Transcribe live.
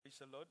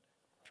the Lord.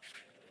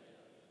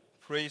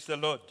 Praise the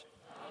Lord.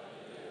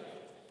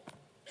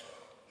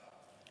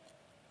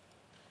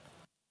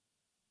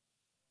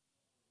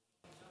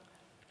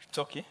 It's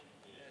okay.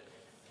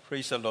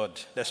 Praise the Lord.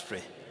 Let's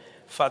pray.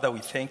 Father, we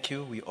thank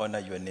you. We honor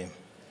your name.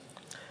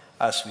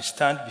 As we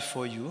stand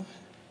before you,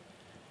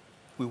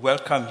 we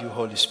welcome you,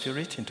 Holy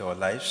Spirit, into our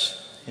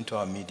lives, into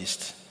our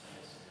midst.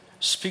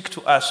 Speak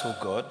to us, O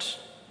God,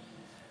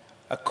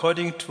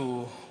 according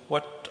to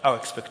what our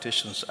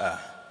expectations are.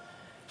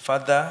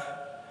 Father,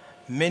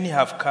 many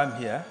have come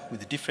here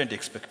with different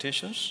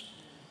expectations.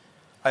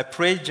 I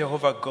pray,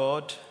 Jehovah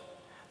God,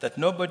 that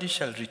nobody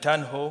shall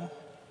return home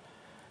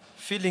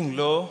feeling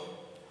low,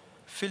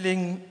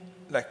 feeling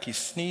like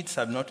his needs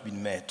have not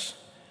been met.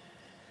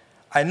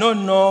 I know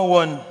no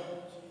one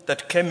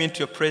that came into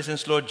your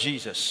presence, Lord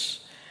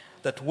Jesus,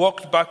 that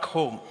walked back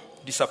home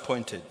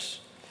disappointed.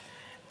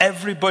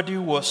 Everybody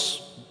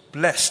was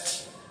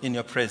blessed in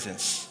your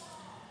presence.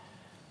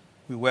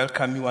 We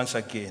welcome you once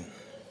again.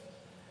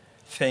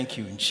 Thank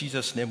you. In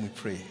Jesus' name we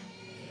pray.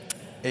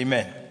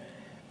 Amen.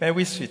 May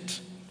we sit.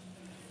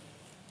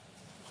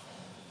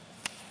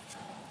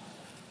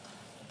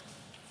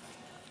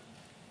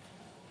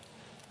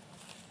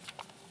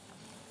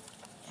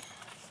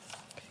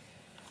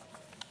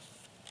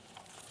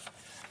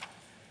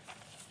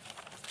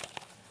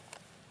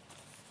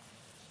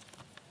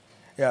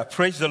 Yeah,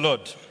 praise the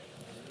Lord.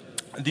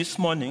 This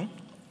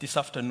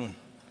afternoon,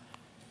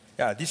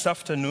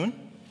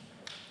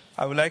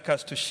 I would like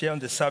us to share on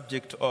the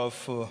subject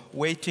of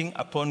waiting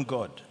upon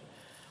God.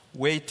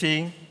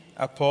 Waiting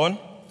upon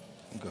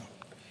God.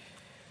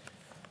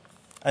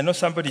 I know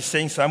somebody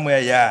saying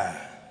somewhere, yeah,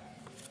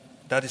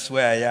 that is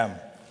where I am.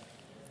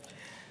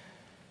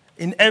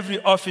 In every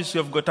office,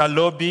 you've got a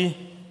lobby.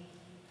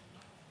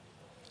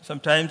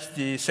 Sometimes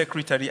the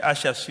secretary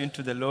ushers you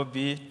into the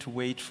lobby to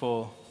wait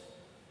for,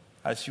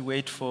 as you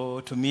wait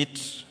to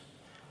meet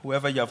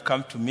whoever you have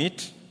come to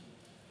meet.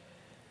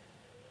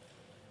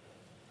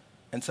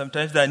 And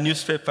sometimes there are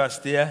newspapers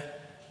there,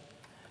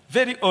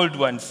 very old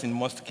ones in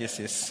most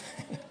cases.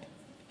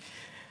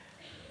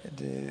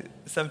 And,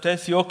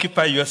 sometimes you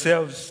occupy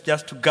yourselves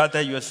just to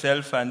gather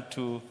yourself and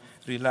to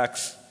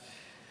relax.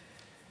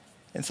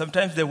 And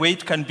sometimes the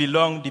wait can be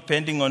long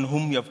depending on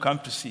whom you have come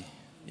to see.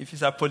 If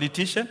it's a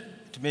politician,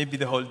 it may be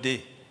the whole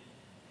day,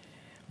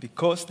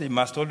 because they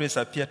must always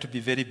appear to be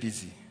very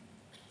busy.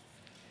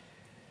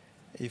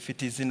 If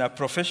it is in a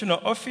professional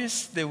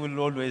office, they will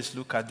always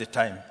look at the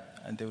time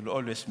and they will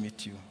always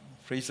meet you.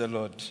 Praise the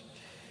Lord.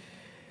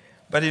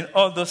 But in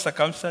all those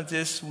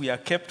circumstances, we are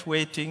kept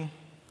waiting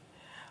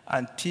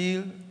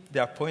until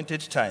the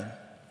appointed time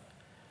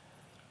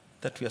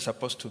that we are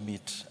supposed to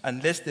meet,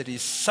 unless there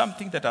is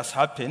something that has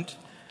happened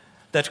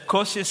that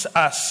causes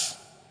us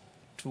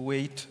to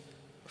wait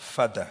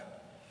further.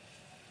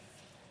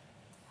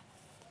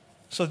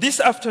 So this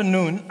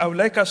afternoon, I would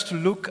like us to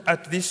look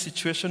at this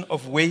situation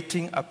of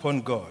waiting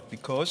upon God,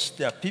 because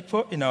there are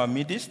people in our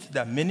midst,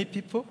 there are many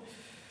people,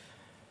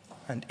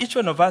 and each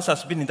one of us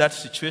has been in that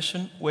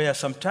situation where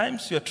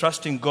sometimes you're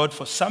trusting God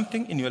for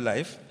something in your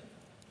life,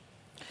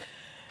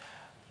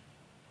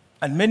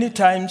 and many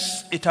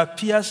times it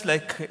appears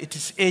like it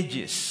is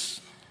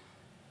ages.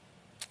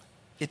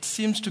 It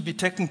seems to be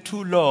taking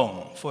too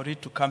long for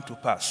it to come to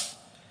pass.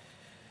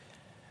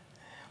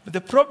 But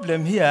the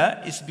problem here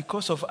is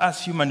because of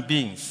us human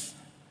beings.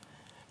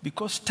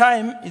 Because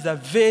time is a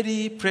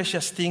very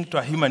precious thing to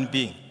a human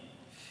being.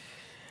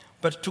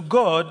 But to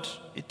God,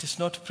 it is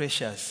not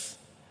precious.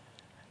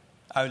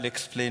 I will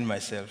explain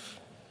myself.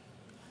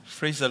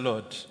 Praise the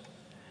Lord.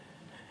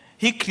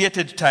 He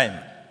created time.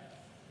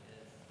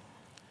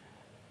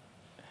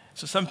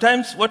 So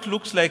sometimes what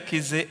looks like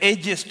is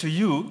ages to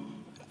you,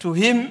 to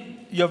him,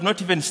 you have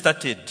not even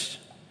started.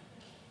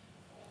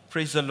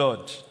 Praise the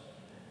Lord.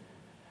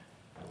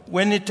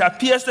 When it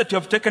appears that you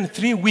have taken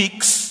 3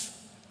 weeks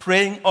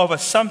praying over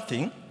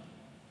something,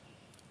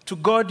 to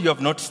God you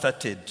have not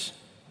started.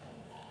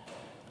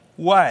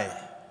 Why?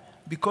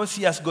 Because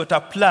he has got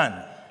a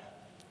plan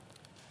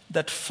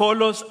that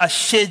follows a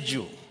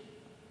schedule.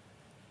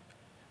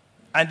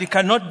 And he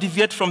cannot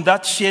deviate from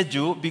that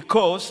schedule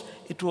because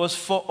it was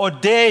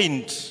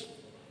foreordained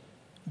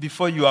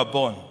before you are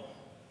born.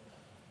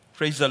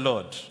 Praise the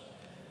Lord.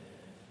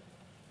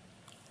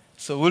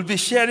 So we'll be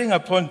sharing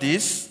upon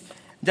this.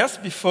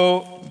 Just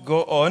before we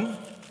go on,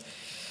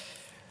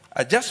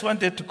 I just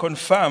wanted to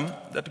confirm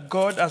that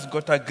God has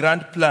got a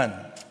grand plan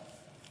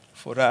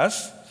for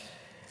us,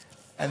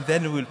 and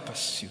then we'll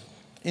pursue.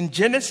 In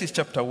Genesis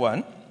chapter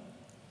 1,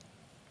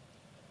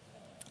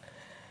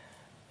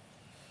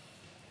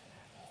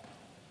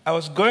 I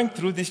was going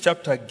through this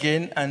chapter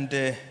again, and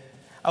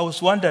I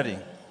was wondering,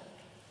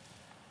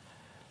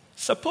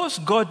 suppose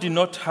God did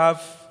not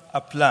have a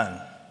plan,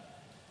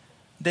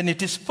 then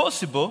it is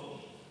possible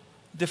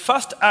the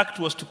first act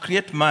was to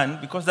create man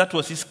because that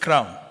was his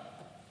crown.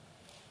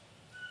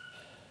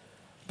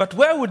 But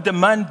where would the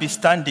man be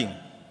standing?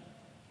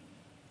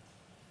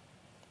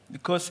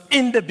 Because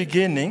in the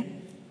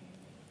beginning,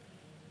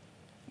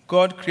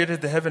 God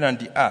created the heaven and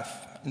the earth.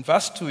 In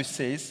verse 2 it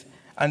says,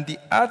 And the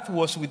earth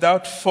was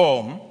without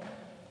form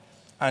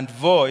and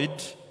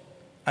void,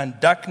 and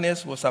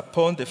darkness was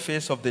upon the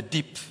face of the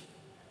deep.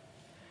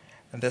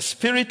 And the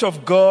Spirit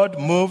of God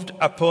moved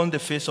upon the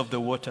face of the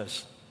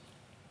waters.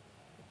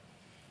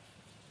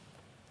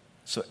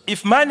 So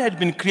if man had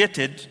been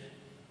created,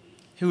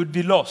 he would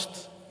be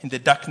lost in the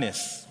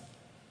darkness.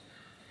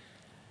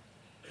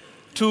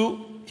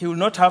 2, he will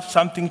not have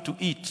something to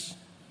eat.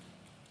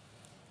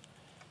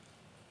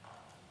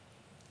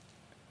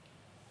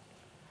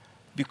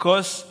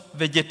 Because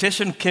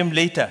vegetation came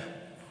later.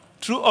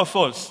 True or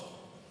false?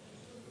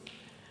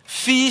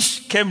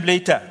 Fish came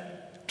later.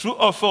 True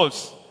or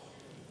false?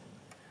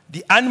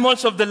 The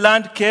animals of the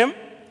land came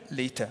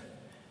later.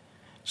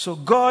 So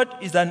God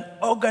is an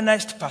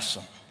organized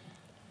person.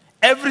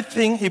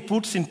 Everything he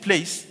puts in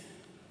place,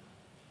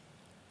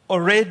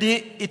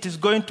 already it is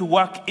going to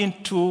work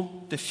into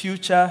the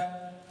future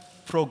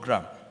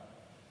program.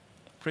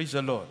 Praise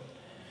the Lord.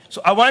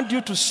 So I want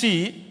you to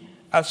see,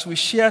 as we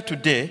share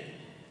today,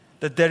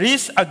 that there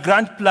is a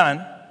grand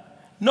plan,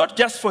 not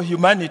just for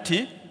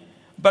humanity,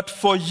 but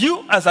for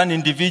you as an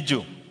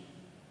individual,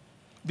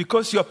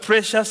 because you're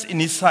precious in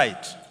his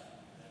sight.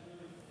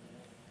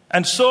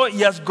 And so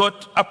he has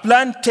got a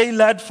plan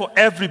tailored for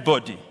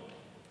everybody.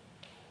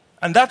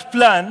 And that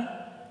plan,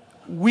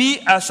 we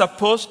are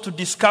supposed to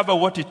discover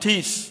what it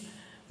is.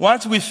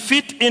 Once we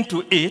fit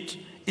into it,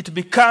 it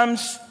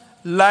becomes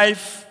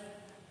life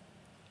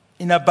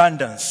in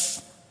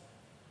abundance.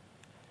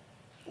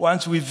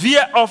 Once we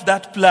veer off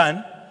that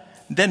plan,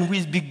 then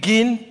we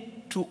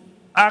begin to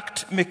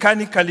act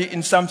mechanically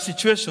in some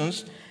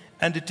situations,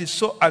 and it is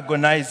so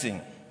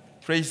agonizing.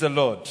 Praise the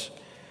Lord.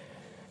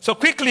 So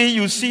quickly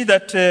you see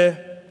that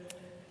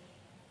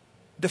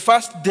the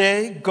first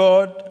day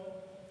God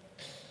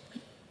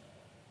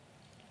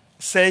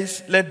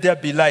says, "Let there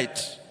be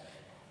light,"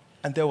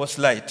 and there was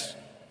light.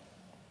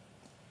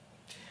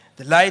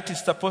 The light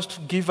is supposed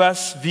to give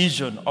us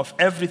vision of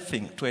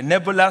everything, to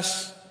enable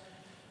us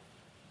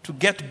to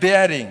get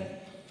bearing,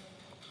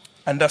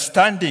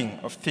 understanding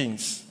of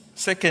things.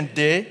 Second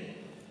day,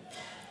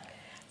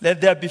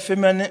 "Let there be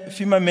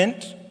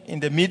firmament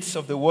in the midst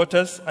of the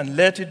waters, and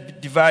let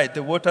it divide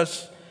the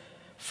waters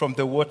from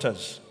the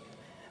waters.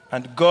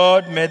 And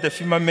God made the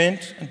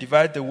firmament and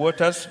divided the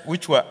waters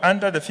which were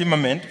under the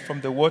firmament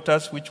from the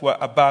waters which were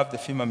above the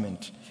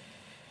firmament."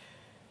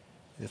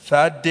 The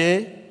third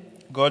day,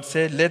 God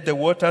said, "Let the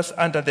waters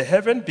under the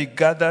heaven be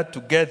gathered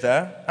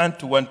together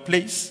unto one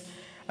place,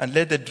 and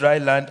let the dry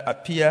land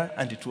appear,"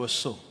 and it was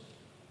so.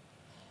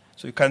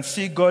 So you can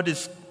see God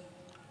is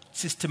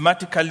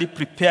systematically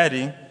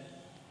preparing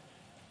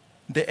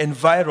the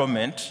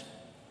environment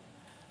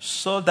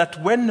so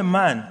that when the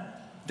man,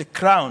 the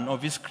crown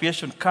of his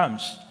creation,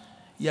 comes,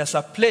 he has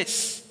a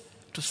place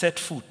to set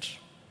foot.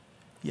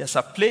 He has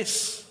a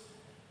place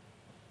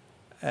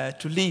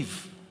to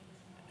live.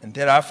 And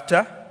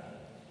thereafter,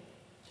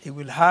 he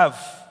will have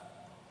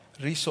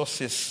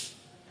resources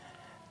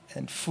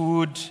and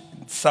food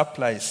and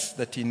supplies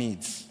that he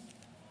needs.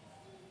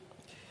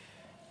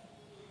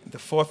 The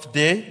fourth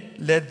day,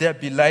 "Let there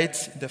be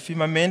lights in the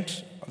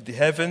firmament of the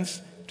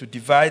heavens to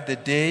divide the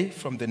day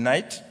from the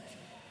night.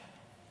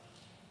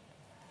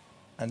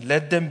 And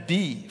let them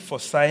be for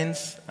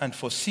signs and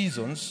for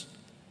seasons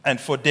and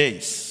for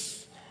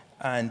days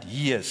and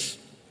years."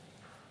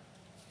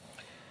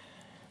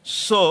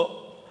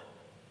 So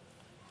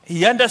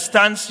he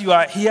understands you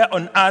are here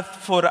on earth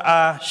for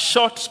a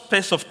short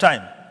space of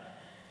time.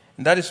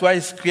 And that is why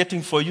he's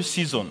creating for you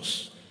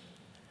seasons,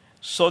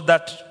 so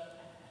that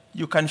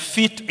you can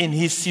fit in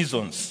his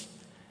seasons.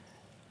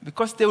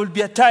 Because there will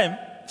be a time,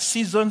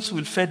 seasons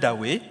will fade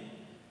away,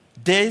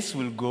 days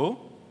will go,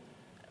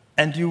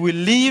 and you will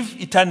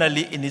live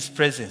eternally in his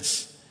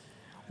presence,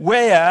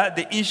 where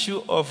the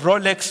issue of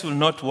Rolex will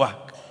not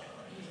work.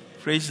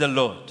 Praise the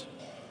Lord.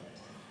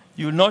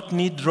 You will not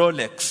need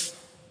Rolex.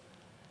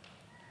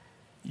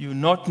 You will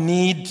not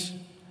need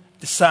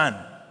the sun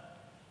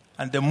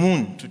and the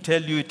moon to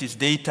tell you it is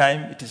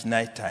daytime, it is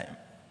nighttime.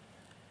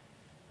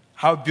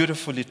 How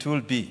beautiful it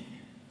will be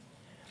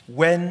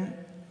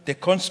when the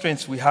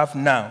constraints we have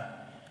now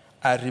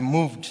are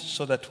removed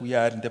so that we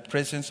are in the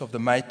presence of the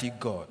mighty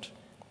God.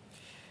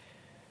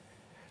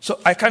 So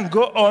I can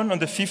go on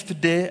the fifth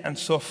day and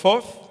so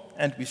forth,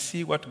 and we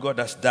see what God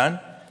has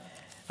done.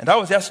 And I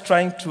was just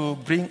trying to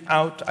bring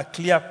out a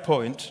clear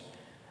point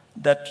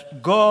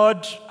that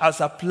God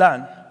has a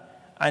plan,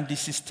 and he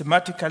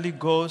systematically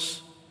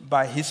goes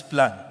by his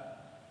plan.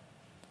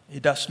 He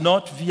does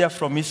not veer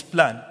from his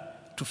plan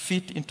to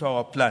fit into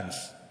our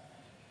plans.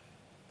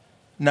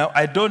 Now,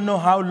 I don't know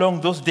how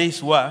long those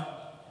days were.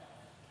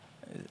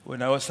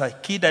 When I was a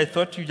kid, I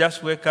thought you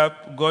just wake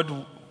up,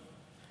 God.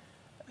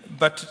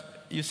 But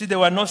you see, there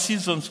were no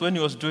seasons when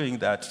he was doing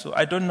that. So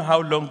I don't know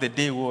how long the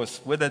day was,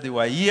 whether there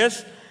were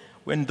years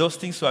when those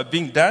things were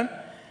being done.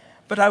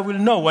 But I will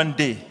know one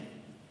day.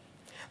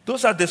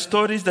 Those are the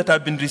stories that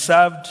have been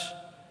reserved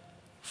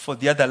for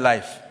the other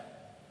life.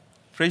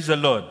 Praise the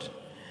Lord.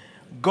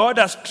 God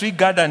has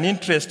triggered an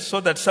interest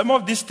so that some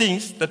of these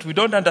things that we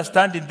don't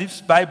understand in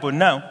this Bible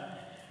now,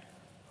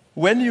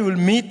 when you will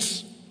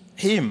meet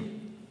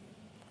him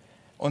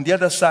on the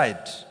other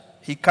side,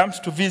 he comes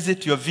to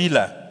visit your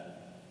villa.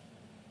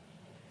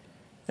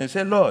 And you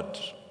say, Lord,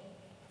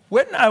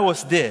 when I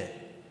was there,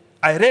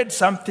 I read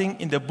something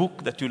in the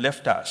book that you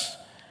left us.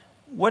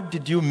 What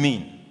did you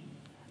mean?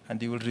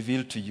 And he will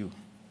reveal to you.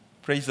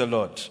 Praise the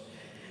Lord.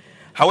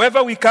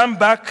 However, we come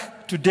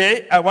back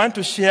today, I want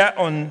to share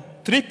on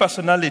 3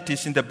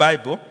 personalities in the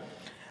Bible.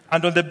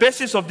 And on the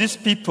basis of these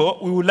people,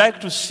 we would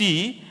like to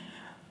see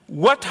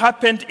what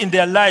happened in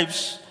their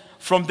lives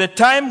from the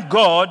time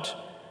God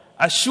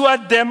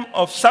assured them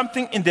of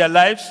something in their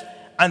lives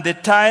and the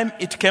time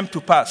it came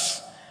to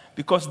pass.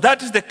 Because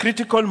that is the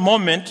critical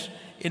moment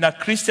in a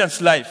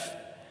Christian's life.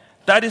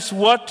 That is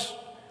what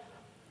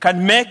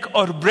can make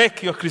or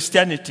break your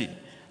Christianity.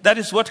 That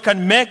is what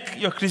can make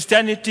your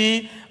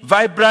Christianity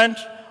vibrant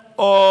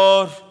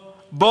or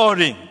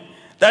boring.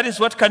 That is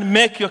what can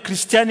make your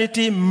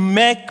Christianity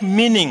make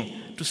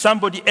meaning to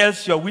somebody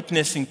else you're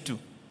witnessing to.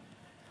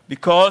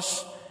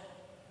 Because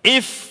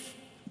if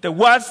the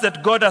words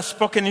that God has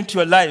spoken into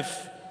your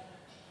life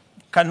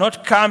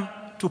cannot come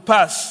to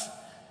pass,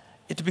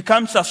 it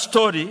becomes a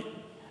story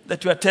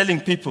that you are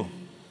telling people.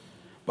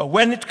 But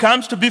when it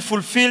comes to be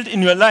fulfilled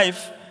in your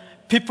life,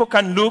 people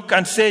can look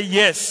and say,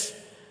 yes,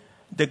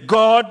 the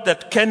God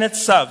that Kenneth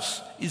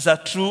serves is a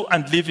true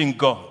and living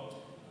God.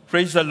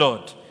 Praise the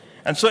Lord.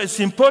 And so it's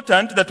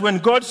important that when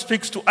God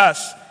speaks to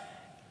us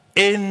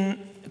in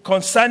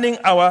concerning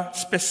our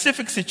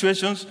specific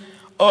situations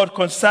or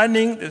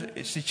concerning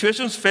the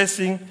situations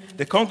facing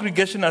the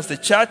congregation as the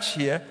church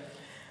here,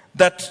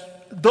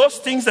 that those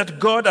things that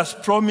God has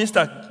promised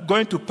are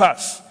going to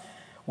pass.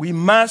 We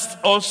must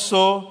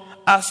also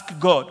ask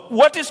God,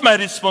 what is my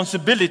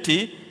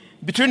responsibility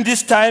between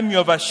this time you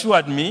have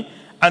assured me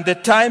and the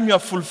time you are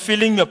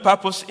fulfilling your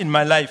purpose in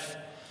my life?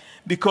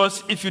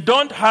 Because if you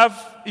don't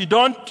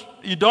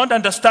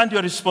understand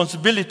your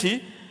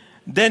responsibility,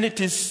 then it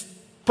is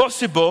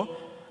possible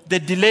the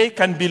delay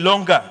can be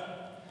longer,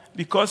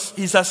 because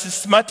he's a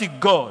systematic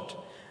God.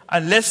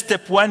 Unless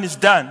step 1 is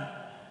done,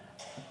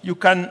 you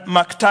can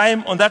mark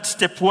time on that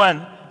step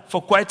 1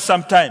 for quite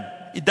some time.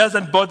 It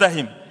doesn't bother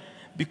him,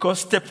 because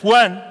step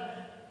 1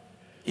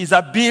 is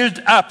a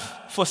build up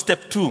for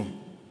step 2.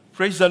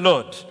 Praise the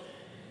Lord.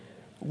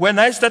 When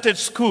I started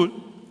school,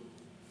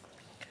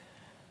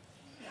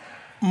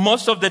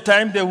 most of the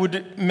time they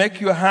would make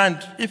your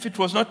hand, if it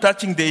was not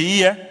touching the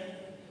ear,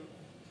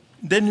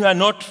 then you are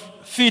not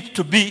fit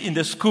to be in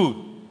the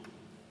school.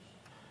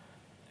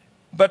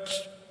 But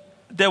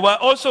there were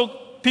also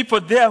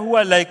people there who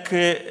were like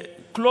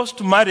close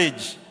to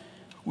marriage.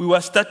 We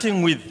were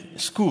starting with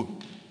school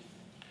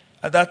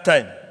at that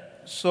time.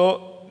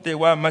 So they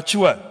were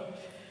mature.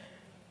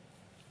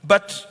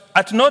 But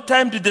at no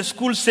time did the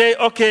school say,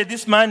 okay,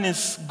 this man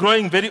is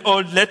growing very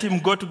old, let him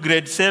go to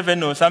grade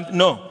 7 or something.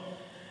 No.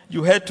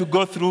 You had to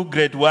go through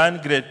grade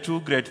 1, grade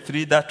 2, grade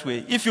 3, that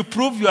way. If you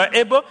prove you are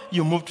able,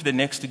 you move to the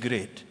next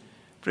grade.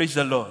 Praise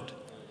the Lord.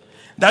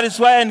 That is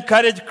why I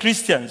encourage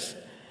Christians,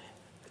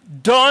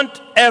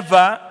 don't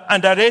ever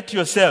underrate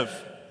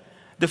yourself.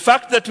 The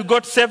fact that you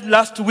got saved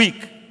last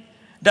week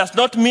does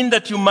not mean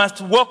that you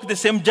must walk the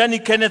same journey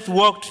Kenneth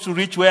walked to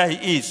reach where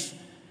he is.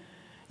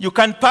 You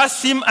can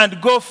pass him and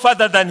go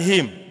further than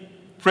him.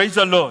 Praise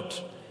the Lord.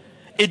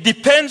 It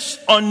depends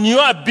on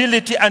your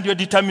ability and your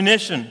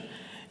determination,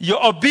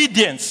 your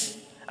obedience,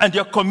 and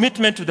your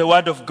commitment to the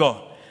Word of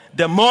God.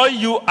 The more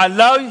you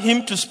allow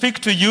him to speak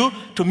to you,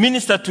 to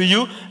minister to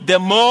you, the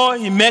more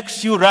he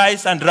makes you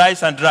rise and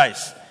rise and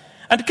rise.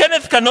 And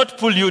Kenneth cannot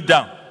pull you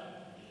down.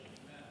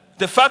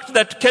 The fact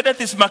that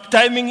Kenneth is mark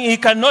timing, he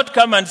cannot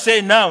come and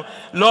say, now,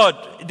 Lord,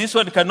 this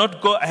one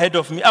cannot go ahead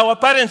of me. Our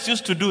parents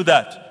used to do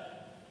that.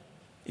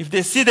 If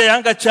they see the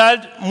younger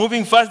child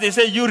moving fast, they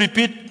say, you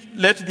repeat,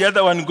 let the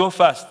other one go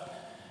fast.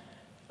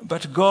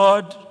 But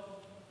God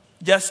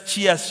just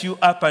cheers you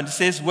up and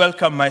says,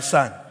 welcome, my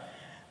son.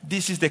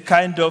 This is the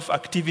kind of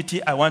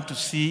activity I want to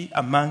see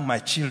among my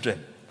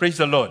children. Praise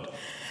the Lord.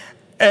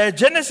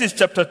 Genesis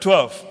chapter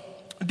 12.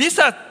 These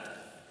are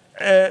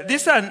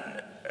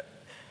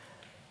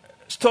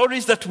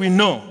stories that we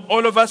know.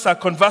 All of us are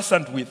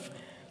conversant with.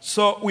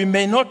 So we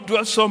may not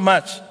dwell so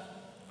much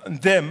on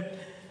them,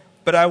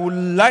 but I would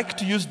like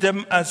to use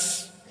them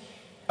as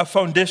a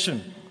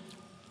foundation.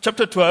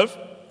 Chapter 12.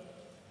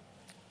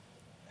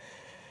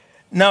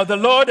 Now the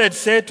Lord had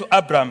said to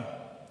Abram,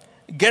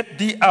 get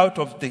thee out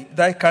of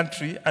thy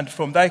country and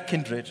from thy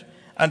kindred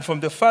and from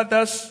the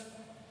father's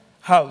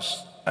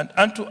house and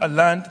unto a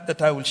land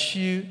that I will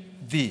shew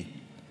thee.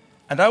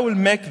 And I will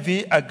make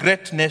thee a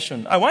great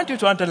nation. I want you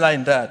to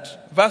underline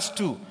that. Verse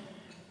 2.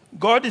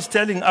 God is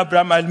telling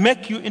Abram, I'll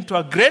make you into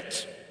a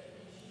great.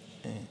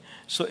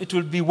 So it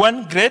will be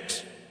one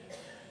great.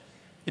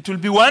 It will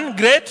be one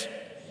great.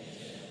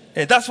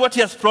 That's what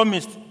he has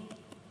promised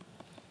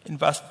in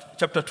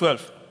chapter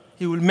 12.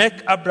 He will make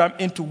Abram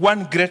into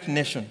one great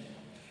nation.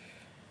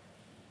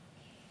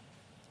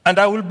 And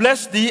I will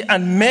bless thee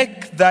and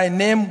make thy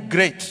name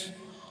great,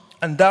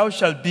 and thou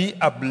shalt be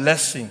a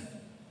blessing.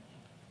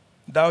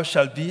 Thou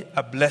shalt be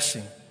a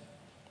blessing.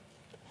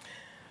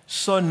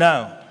 So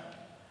now,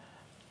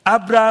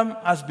 Abraham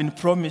has been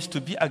promised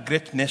to be a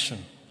great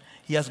nation.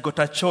 He has got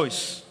a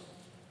choice.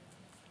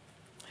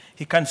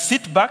 He can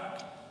sit back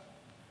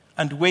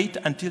and wait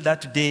until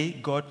that day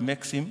God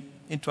makes him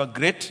into a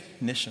great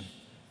nation.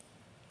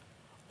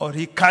 Or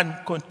he can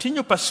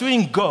continue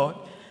pursuing God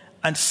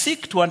and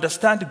seek to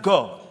understand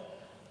God.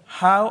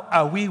 How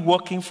are we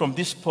walking from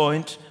this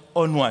point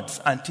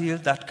onwards until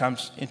that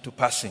comes into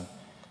passing?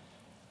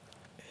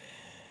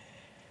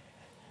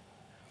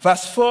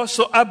 Verse 4,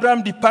 so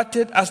Abraham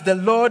departed as the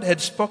Lord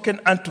had spoken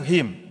unto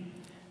him,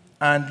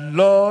 and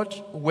Lord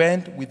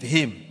went with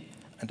him.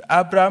 And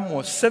Abraham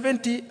was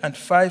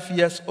 75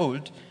 years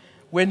old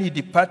when he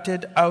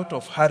departed out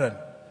of Haran.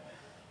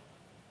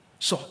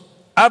 So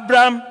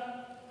Abraham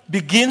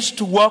begins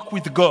to walk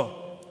with God.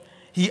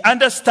 He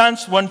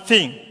understands one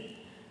thing.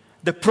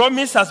 The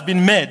promise has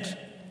been made.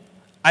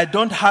 I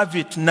don't have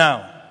it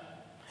now.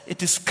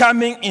 It is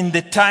coming in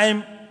the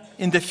time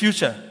in the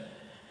future.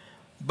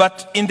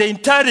 But in the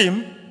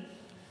interim,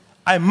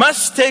 I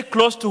must stay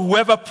close to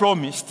whoever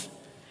promised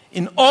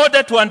in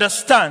order to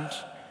understand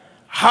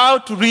how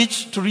to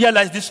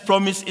realize this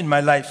promise in my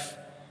life.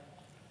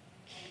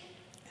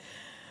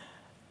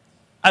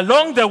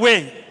 Along the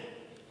way,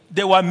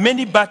 there were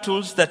many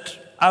battles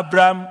that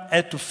Abraham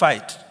had to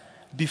fight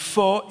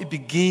before he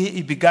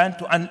began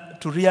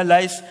to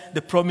realize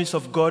the promise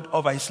of God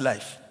over his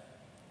life.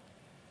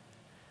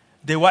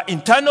 There were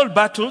internal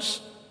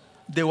battles,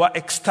 there were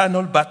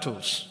external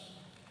battles.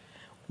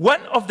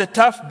 One of the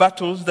tough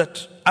battles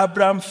that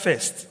Abraham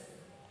faced,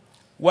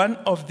 one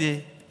of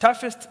the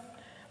toughest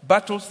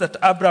battles that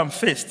Abraham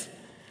faced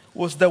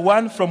was the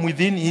one from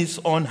within his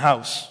own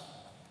house.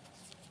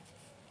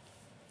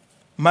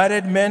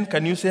 Married men,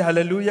 can you say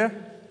hallelujah?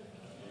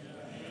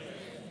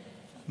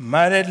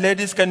 Married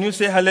ladies, can you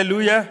say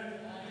hallelujah?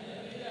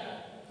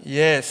 Hallelujah?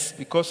 Yes,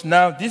 because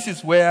now this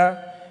is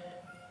where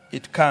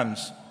it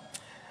comes.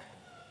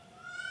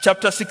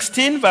 Chapter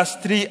 16, verse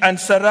 3, and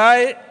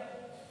Sarai,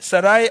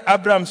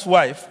 Abraham's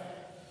wife,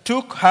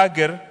 took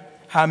Hagar,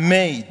 her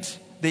maid,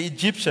 the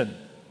Egyptian,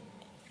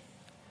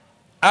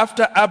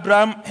 after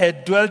Abraham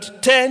had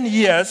dwelt 10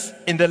 years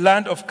in the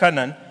land of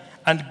Canaan,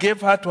 and gave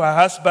her to her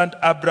husband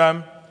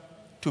Abraham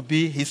to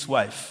be his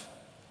wife.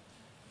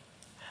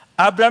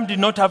 Abraham did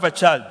not have a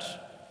child,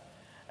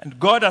 and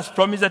God has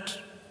promised that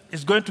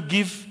He's going to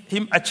give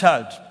him a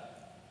child.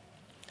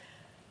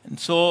 And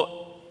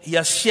so he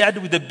has shared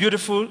with the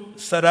beautiful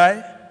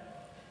Sarai,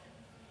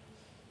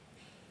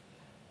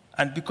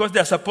 and because they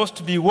are supposed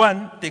to be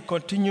one, they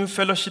continue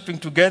fellowshipping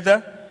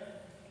together.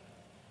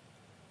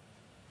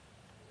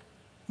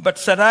 But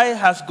Sarai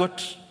has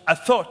got a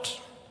thought.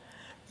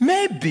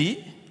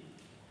 Maybe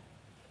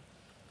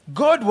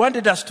God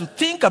wanted us to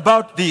think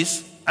about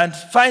this and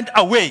find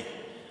a way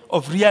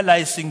of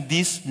realizing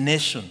this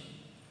nation.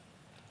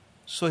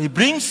 So he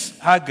brings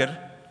Hagar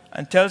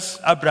and tells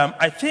Abraham,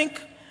 I think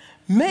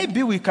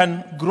maybe we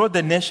can grow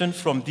the nation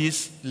from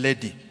this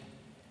lady.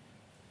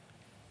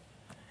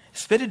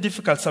 It's very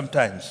difficult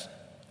sometimes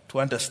to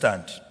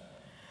understand.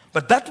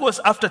 But that was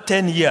after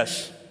 10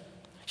 years.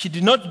 She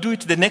did not do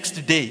it the next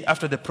day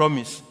after the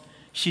promise.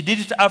 She did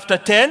it after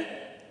 10.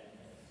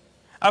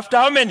 After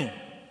how many?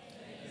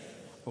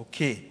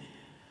 Okay.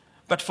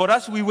 But for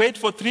us, we wait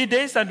for 3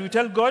 days and we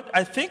tell God,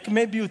 I think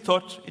maybe you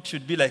thought it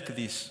should be like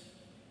this.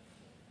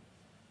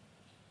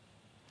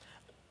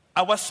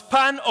 Our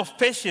span of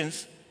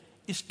patience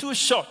is too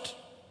short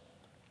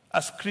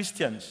as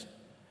Christians.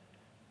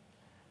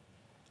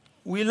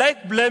 We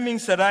like blaming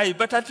Sarai,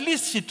 but at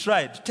least she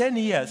tried 10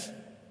 years.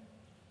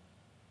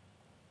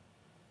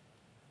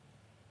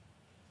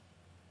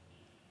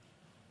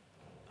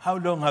 How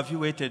long have you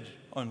waited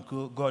on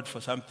God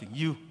for something?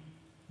 You.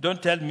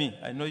 Don't tell me.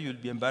 I know you'll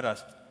be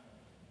embarrassed.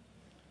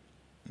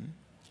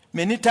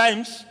 Many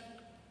times,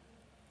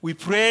 we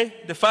pray.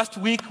 The first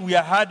week, we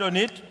are hard on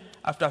it.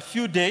 After a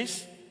few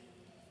days,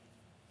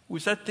 we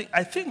start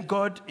I think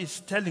God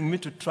is telling me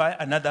to try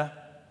another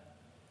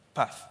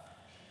path.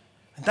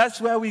 And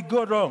that's where we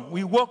go wrong.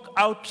 We walk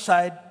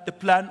outside the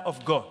plan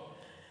of God.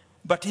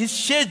 But His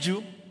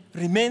schedule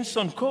remains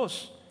on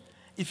course.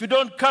 If you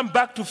don't come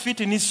back to fit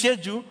in His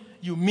schedule,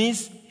 you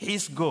miss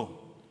His goal.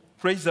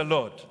 Praise the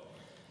Lord.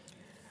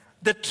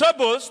 The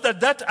troubles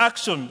that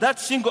action,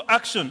 that single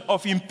action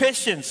of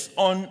impatience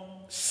on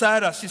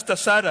Sarah, Sister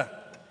Sarah,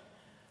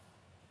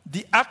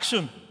 the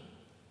action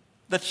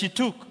that she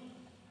took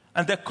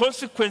and the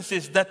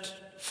consequences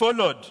that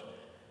followed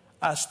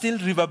are still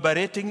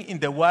reverberating in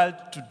the world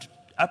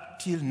up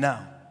till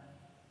now.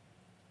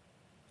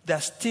 They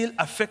are still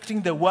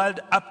affecting the world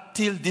up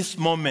till this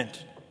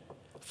moment.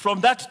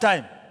 From that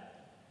time,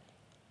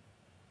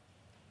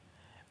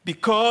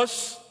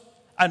 because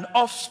an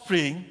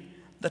offspring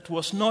that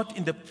was not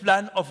in the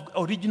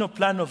original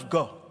plan of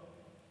God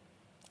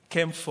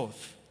came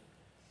forth.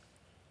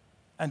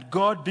 And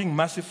God, being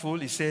merciful,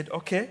 He said,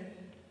 okay,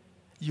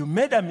 you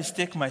made a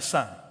mistake, my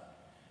son,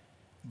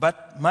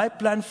 but my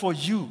plan for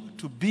you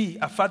to be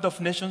a father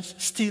of nations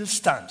still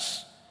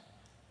stands.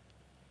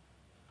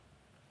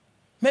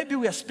 Maybe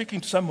we are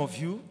speaking to some of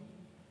you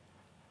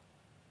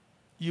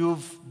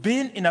You've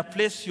been in a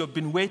place you've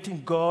been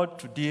waiting God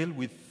to deal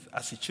with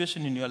a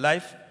situation in your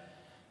life,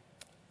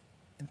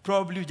 and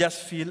probably you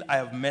just feel, I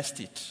have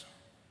messed it.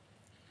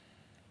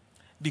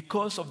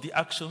 Because of the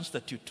actions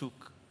that you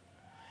took,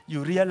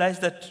 you realize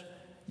that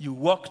you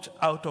walked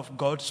out of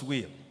God's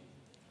will.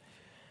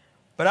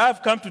 But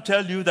I've come to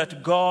tell you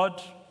that God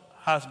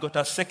has got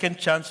a second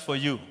chance for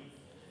you.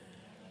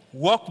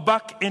 Walk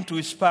back into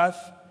his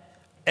path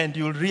and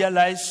you'll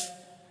realize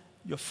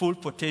your full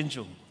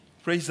potential.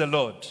 Praise the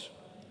Lord.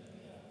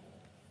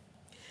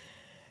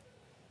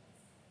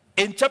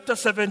 In chapter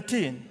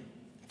 17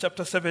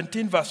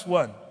 verse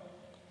 1,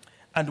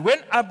 and when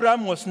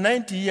Abram was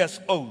 90 years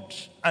old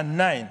and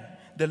 9,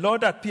 the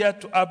Lord appeared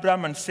to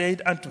Abram and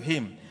said unto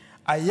him,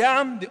 I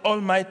am the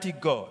Almighty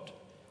God.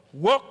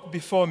 Walk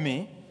before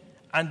me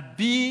and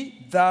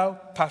be thou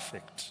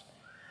perfect.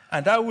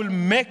 And I will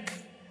make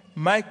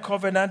my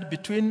covenant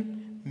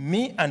between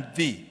me and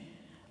thee,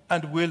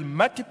 and will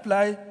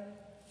multiply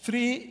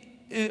thee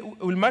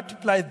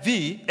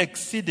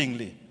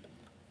exceedingly.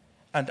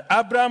 And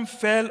Abram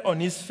fell on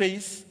his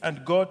face,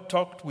 and God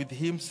talked with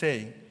him,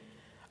 saying,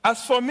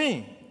 As for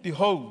me,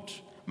 behold,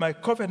 my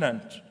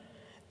covenant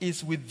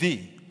is with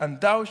thee, and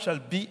thou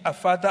shalt be a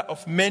father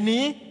of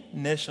many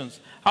nations.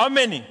 How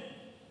many?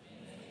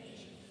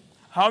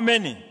 How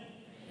many?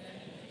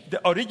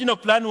 The original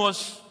plan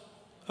was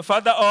a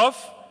father of,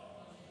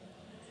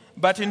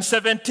 but in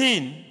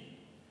 17,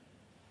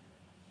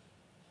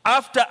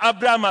 after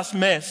Abraham has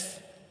messed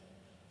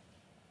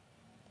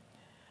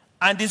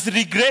and is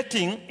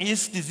regretting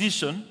his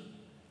decision,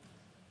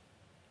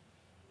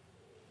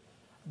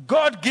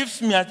 God gives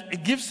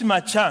him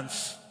a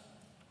chance.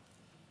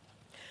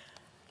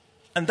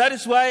 And that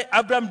is why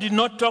Abraham did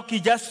not talk, he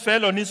just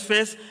fell on his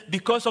face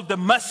because of the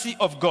mercy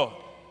of God.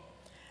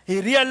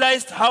 He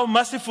realized how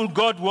merciful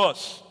God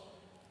was,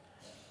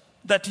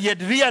 that he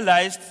had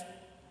realized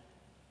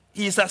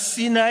he is a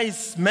sinner,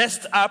 he's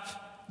messed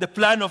up the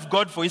plan of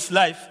God for his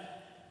life.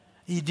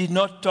 He did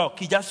not talk,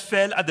 he just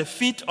fell at the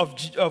feet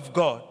of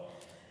God.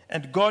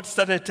 And God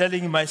started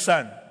telling him, my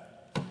son,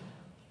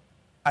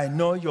 I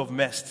know you've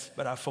messed,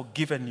 but I've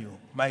forgiven you.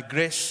 My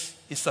grace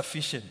is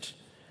sufficient.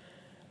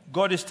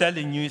 God is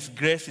telling you his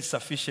grace is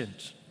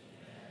sufficient.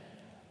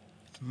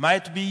 It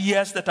might be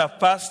years that have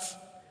passed,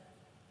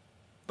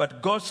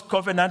 but God's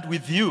covenant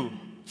with you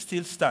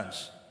still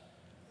stands.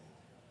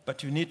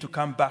 But you need to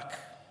come back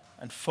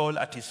and fall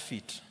at his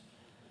feet.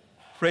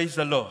 Praise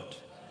the Lord.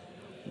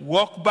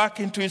 Walk back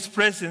into his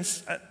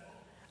presence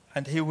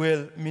and he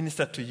will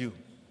minister to you.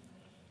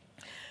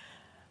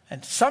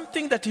 And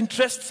something that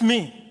interests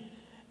me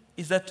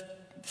is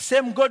that the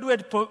same God who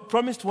had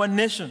promised one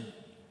nation,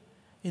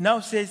 he now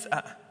says,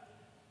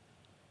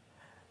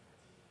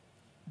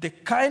 the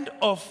kind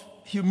of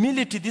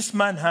humility this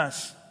man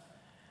has,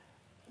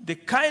 the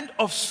kind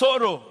of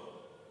sorrow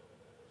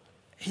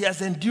he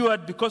has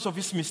endured because of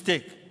his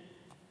mistake,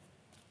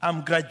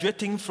 I'm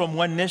graduating from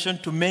one nation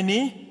to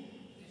many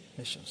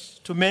nations.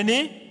 To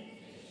many.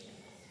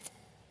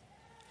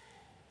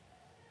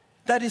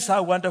 That is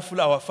how wonderful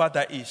our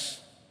Father is.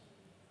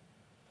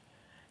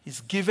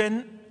 He's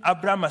given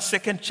Abraham a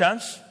second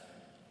chance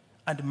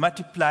and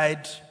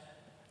multiplied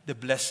the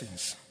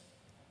blessings.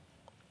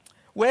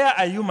 Where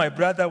are you, my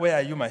brother? Where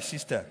are you, my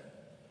sister?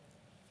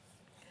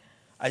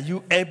 Are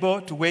you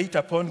able to wait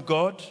upon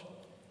God?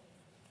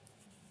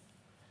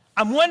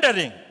 I'm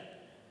wondering,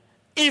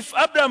 if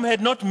Abraham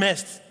had not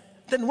messed,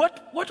 then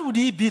what would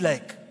he be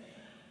like?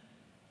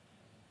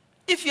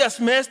 If he has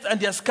messed and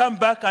he has come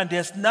back and he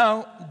has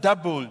now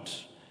doubled,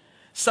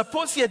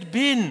 suppose he had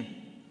been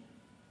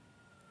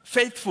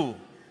faithful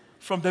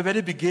from the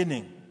very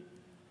beginning,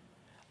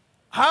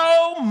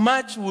 how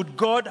much would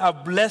God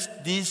have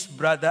blessed this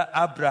brother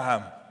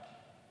Abraham?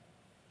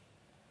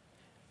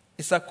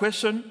 It's a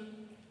question.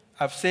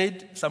 I've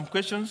said some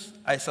questions,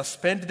 I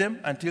suspend them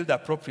until the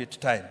appropriate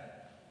time.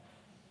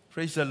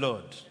 Praise the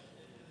Lord.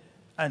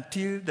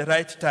 Until the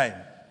right time.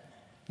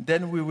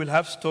 Then we will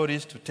have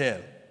stories to tell.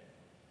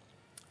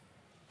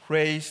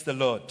 Praise the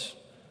Lord.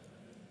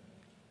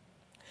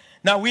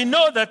 Now we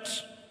know that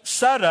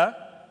Sarah,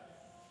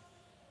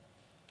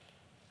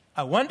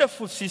 a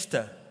wonderful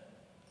sister,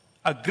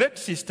 a great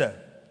sister,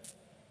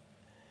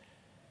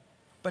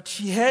 but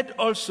she had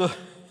also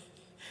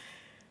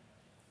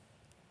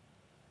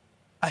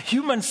a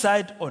human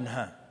side on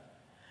her.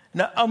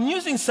 Now I'm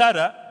using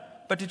Sarah,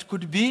 but it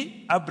could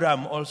be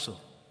Abraham also.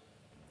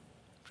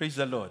 Praise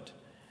the Lord.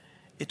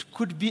 It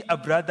could be a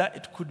brother,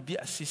 it could be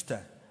a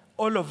sister.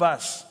 All of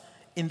us,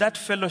 in that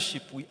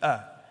fellowship we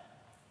are.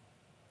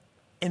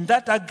 In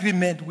that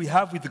agreement we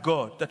have with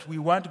God, that we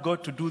want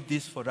God to do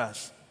this for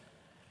us.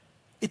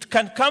 It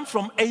can come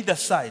from either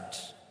side.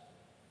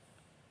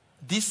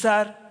 These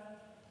are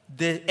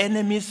the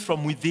enemies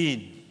from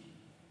within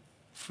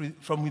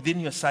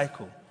your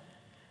cycle.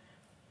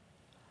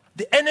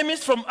 The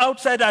enemies from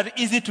outside are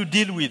easy to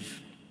deal with.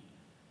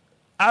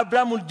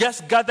 Abraham would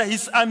just gather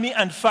his army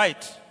and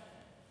fight.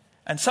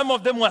 And some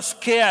of them were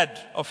scared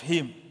of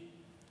him.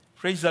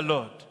 Praise the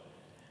Lord.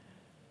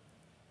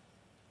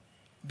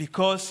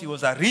 because he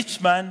was a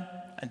rich man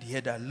and he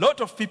had a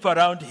lot of people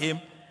around him,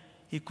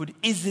 he could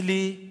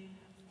easily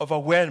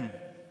overwhelm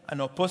an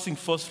opposing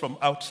force from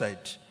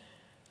outside.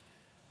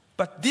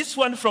 But this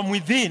one from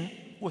within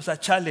was a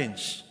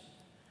challenge.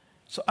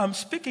 So I'm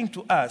speaking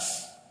to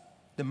us,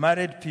 the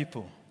married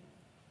people.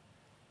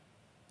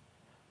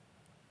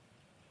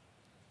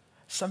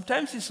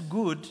 Sometimes it's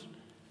good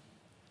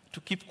to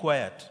keep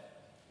quiet.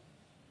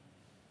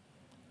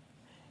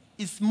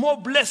 It's more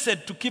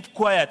blessed to keep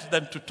quiet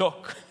than to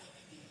talk.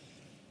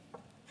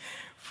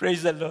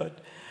 Praise the Lord.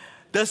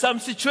 There are some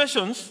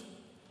situations,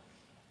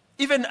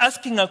 even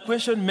asking a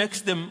question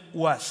makes them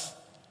worse.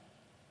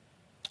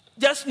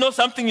 Just know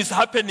something is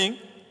happening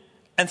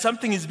and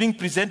something is being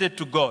presented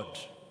to God.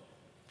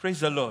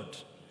 Praise the Lord.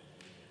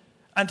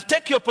 And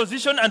take your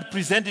position and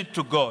present it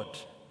to God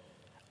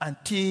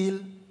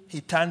until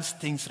he turns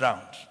things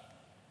round.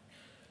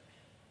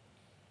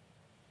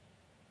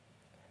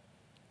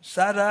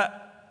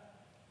 Sarah,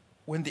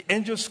 when the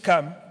angels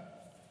come,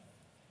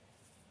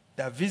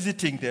 they are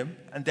visiting them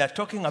and they are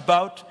talking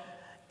about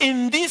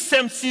in this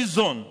same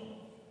season,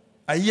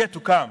 a year to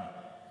come,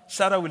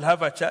 Sarah will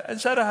have a child.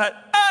 And Sarah had,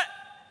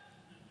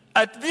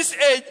 at this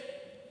age,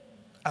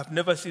 I've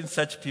never seen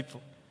such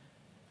people.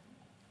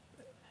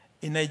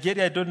 In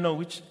Nigeria, I don't know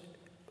which,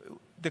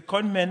 the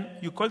con men,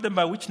 you call them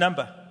by which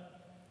number?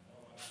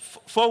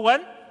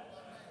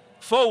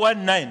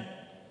 419.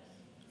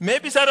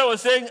 Maybe Sarah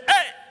was saying,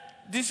 hey,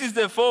 this is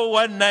the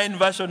 419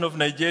 version of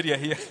Nigeria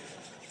here.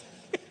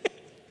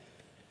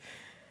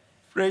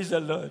 Praise the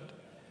Lord.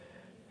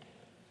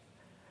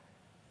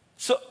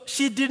 So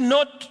she did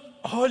not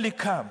wholly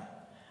come.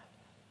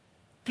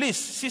 Please,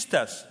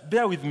 sisters,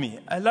 bear with me.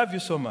 I love you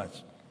so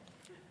much.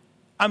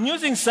 I'm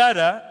using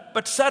Sarah,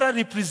 but Sarah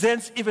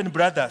represents even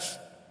brothers.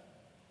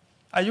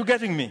 Are you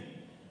getting me?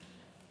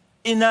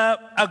 In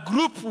a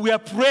group, we are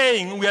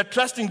praying, we are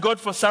trusting God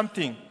for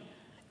something,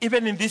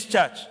 even in this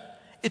church.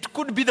 It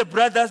could be the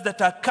brothers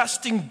that are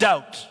casting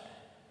doubt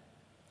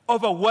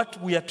over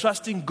what we are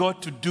trusting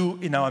God to do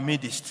in our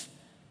midst.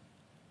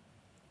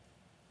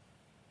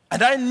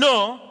 And I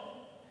know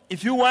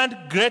if you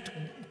want great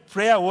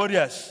prayer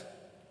warriors,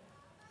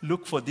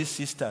 look for these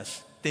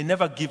sisters. They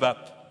never give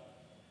up.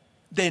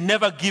 They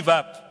never give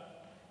up.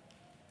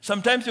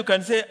 Sometimes you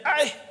can say,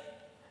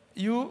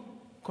 you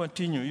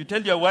continue. You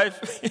tell your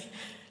wife,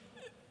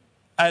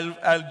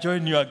 I'll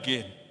join you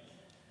again.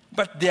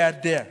 But they are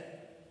there,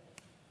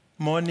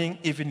 morning,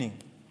 evening.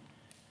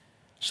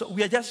 So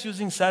we are just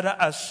using Sarah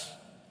as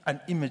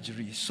an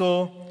imagery,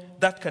 so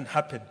that can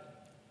happen.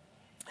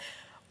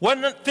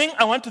 One thing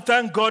I want to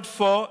thank God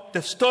for,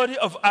 the story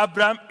of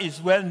Abraham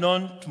is well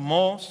known to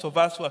most of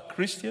us who are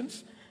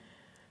Christians.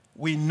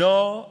 We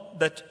know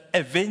that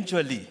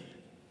eventually,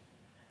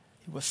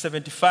 he was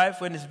 75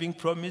 when he's being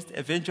promised.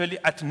 Eventually,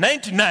 at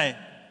 99,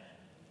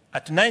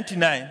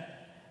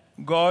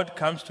 God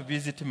comes to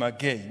visit him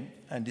again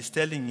and is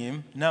telling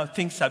him, now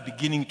things are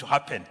beginning to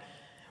happen.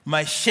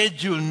 My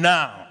schedule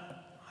now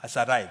has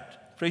arrived.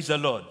 Praise the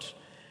Lord.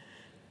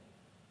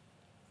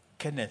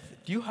 Kenneth,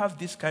 do you have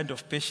this kind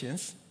of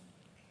patience?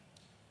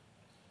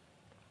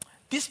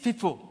 These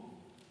people,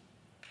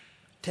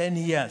 10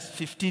 years,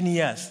 15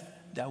 years,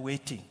 they are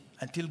waiting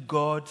until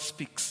God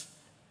speaks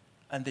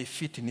and they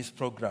fit in his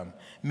program.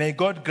 May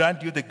God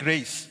grant you the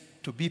grace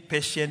to be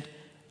patient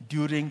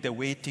during the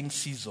waiting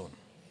season.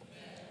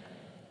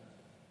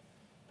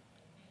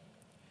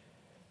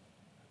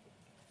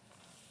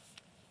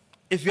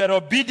 If you are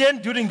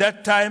obedient during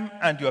that time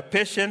and you are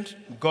patient,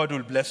 God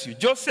will bless you.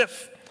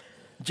 Joseph,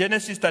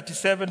 Genesis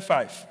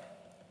 37:5.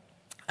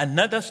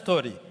 Another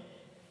story.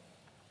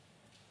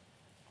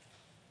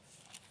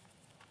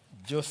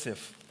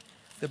 Joseph.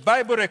 The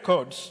Bible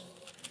records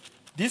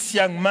this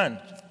young man,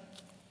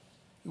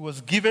 he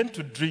was given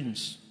to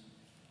dreams.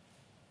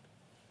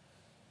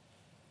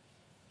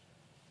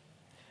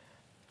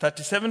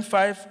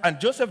 37:5, and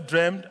Joseph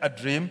dreamed a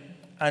dream,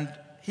 and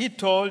he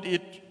told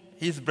it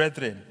his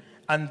brethren,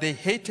 and they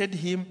hated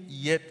him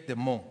yet the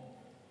more.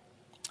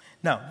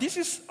 Now, this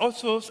is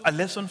also a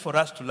lesson for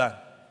us to learn.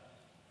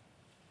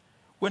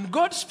 When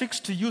God speaks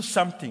to you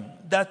something,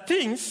 there are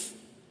things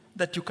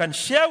that you can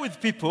share with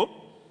people,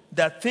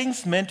 there are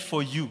things meant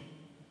for you.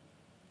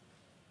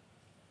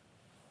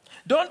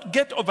 Don't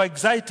get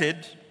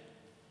overexcited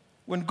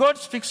when God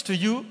speaks to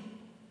you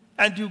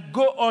and you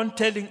go on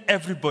telling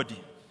everybody.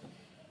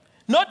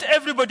 Not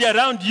everybody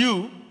around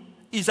you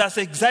is as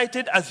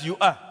excited as you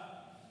are.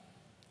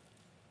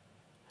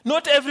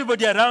 Not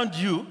everybody around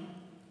you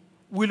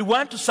will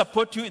want to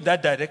support you in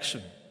that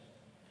direction.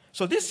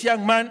 So this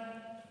young man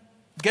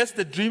gets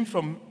the dream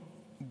from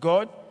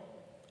God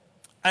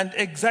and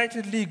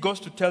excitedly goes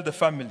to tell the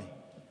family.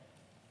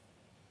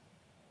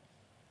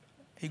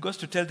 He goes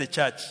to tell the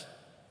church.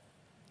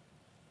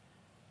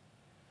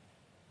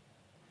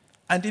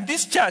 And in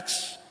this church,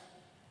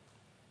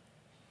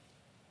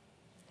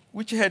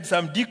 which had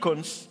some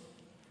deacons,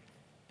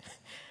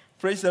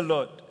 praise the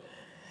Lord,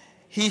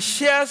 he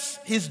shares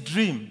his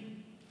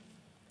dream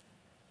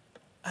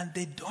and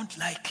they don't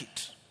like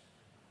it.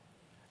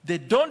 They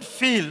don't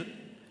feel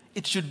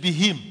it should be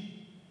him.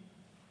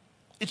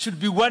 It should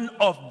be one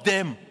of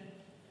them,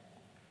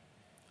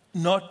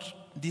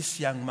 not this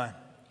young man.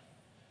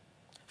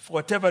 For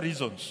whatever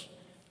reasons,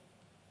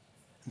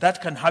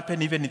 that can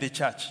happen even in the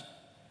church.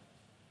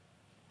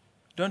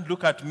 Don't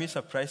look at me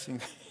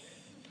surprisingly.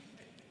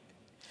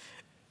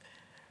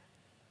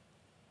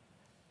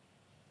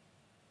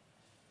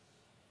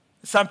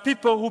 Some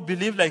people who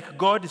believe like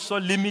God is so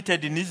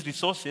limited in his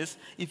resources,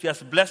 if he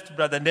has blessed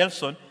Brother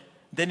Nelson,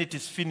 then it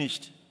is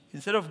finished.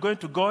 Instead of going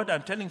to God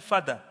and telling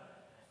Father,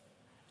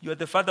 you are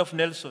the father of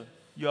Nelson,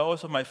 you are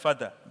also my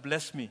father,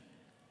 bless me.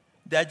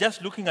 They are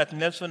just looking at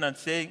Nelson and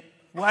saying,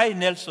 why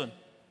Nelson?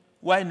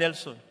 Why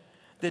Nelson?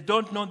 They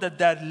don't know that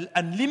there are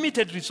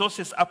unlimited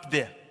resources up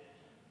there.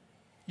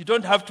 You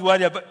don't have to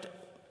worry about,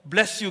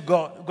 bless you,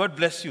 God. God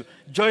bless you.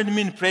 Join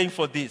me in praying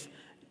for this.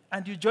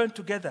 And you join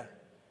together.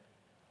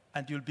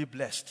 And you'll be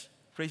blessed.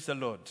 Praise the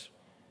Lord.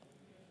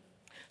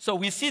 So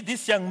we see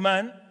this young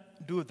man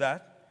do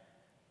that.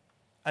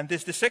 And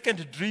there's the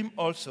second dream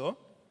also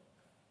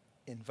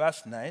in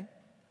verse 9.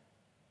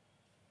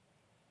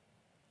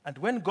 And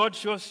when God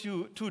shows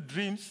you two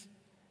dreams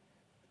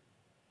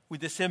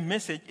with the same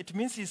message, it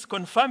means he's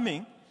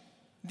confirming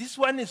this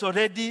one is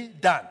already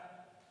done.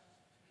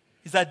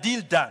 It's a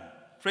deal done.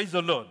 Praise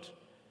the Lord.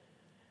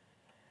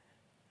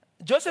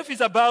 Joseph is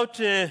about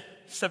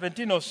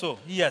 17 or so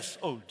years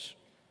old.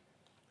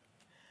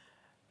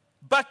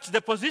 But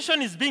the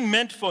position is being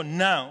meant for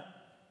now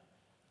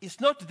is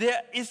not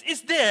there.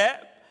 It's there,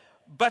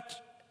 but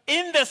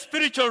in the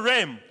spiritual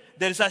realm,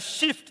 there is a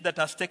shift that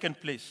has taken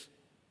place.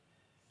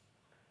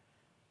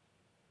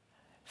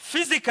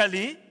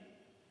 Physically,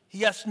 he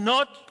has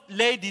not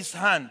laid his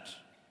hand.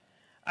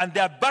 And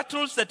there are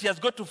battles that he has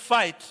got to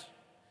fight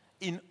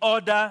in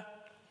order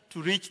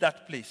to reach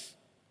that place.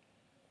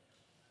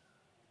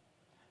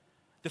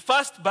 The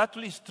first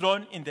battle is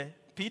thrown in the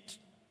pit.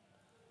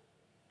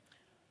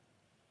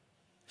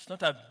 It's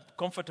not a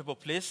comfortable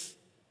place.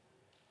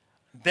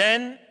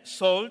 Then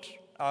sold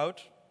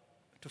out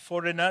to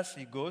foreigners,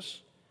 he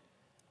goes.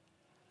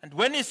 And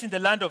when he's in the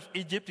land of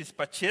Egypt, he's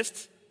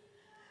purchased.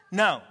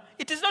 Now,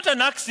 it is not an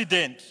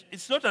accident.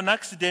 It's not an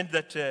accident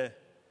that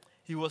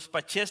he was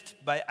purchased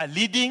by a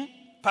leading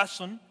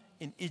person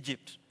in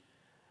Egypt.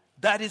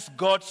 That is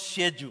God's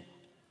schedule.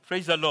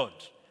 Praise the Lord.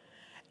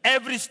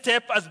 Every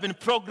step has been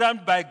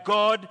programmed by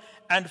God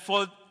and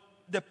for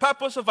the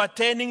purpose of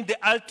attaining the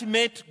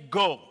ultimate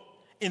goal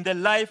in the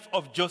life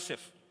of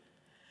Joseph.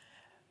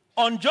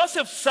 On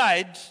Joseph's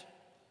side,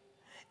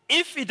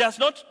 if he does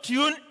not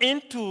tune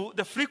into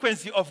the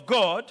frequency of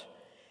God,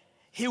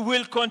 he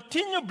will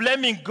continue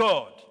blaming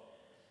God.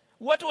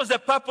 What was the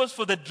purpose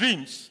for the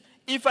dreams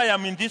if I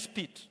am in this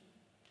pit?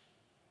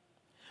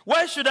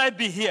 Why should I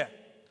be here?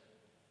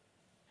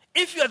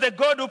 If you are the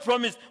God who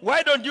promised,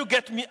 why don't you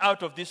get me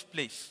out of this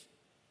place?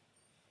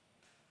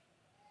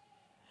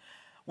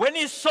 When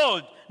he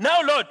sold, now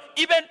Lord,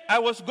 even I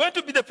was going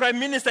to be the prime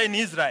minister in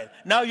Israel.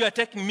 Now you are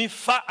taking me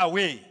far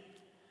away.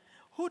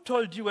 Who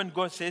told you when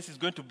God says he's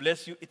going to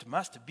bless you, it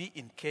must be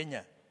in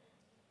Kenya?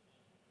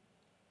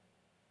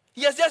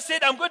 He has just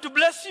said, I'm going to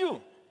bless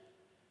you.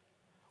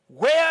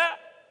 Where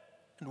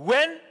and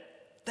when,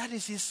 that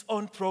is his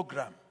own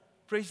program.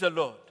 Praise the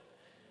Lord.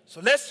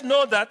 So let's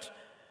know that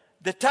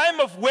the time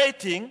of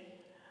waiting,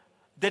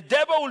 the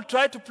devil will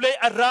try to play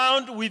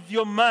around with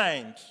your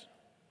mind.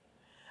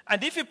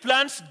 And if he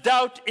plants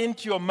doubt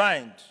into your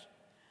mind,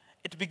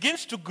 it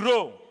begins to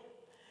grow.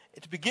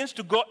 It begins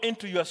to go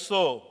into your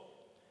soul.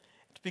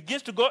 It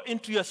begins to go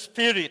into your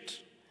spirit.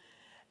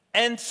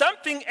 And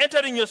something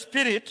entering your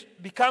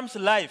spirit becomes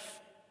life.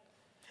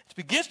 It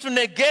begins to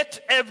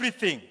negate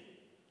everything.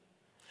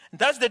 And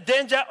that's the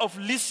danger of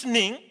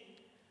listening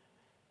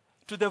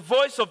to the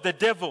voice of the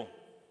devil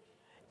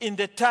in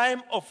the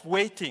time of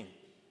waiting.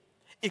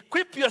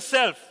 Equip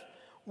yourself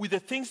with the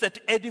things that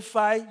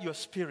edify your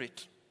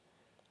spirit.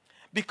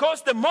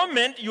 Because the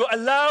moment you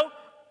allow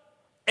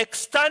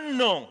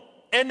external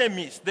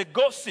enemies, the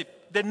gossip,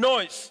 the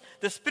noise,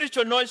 the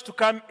spiritual noise to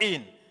come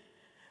in,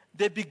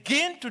 they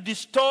begin to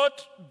distort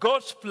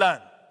God's plan.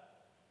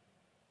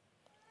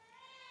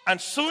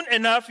 And soon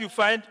enough you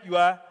find you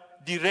are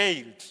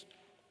derailed.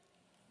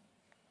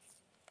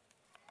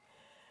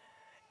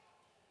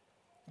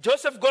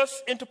 Joseph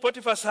goes into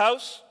Potiphar's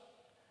house.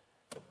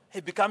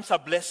 He becomes a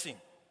blessing.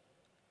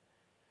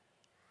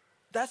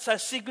 That's a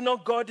signal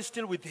God is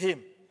still with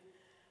him.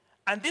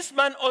 And this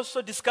man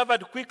also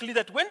discovered quickly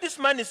that when this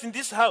man is in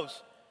this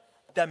house,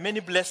 there are many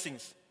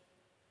blessings.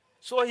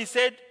 So he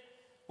said,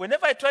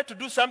 whenever I try to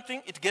do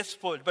something, it gets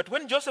spoiled. But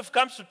when Joseph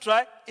comes to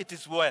try, it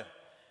is well.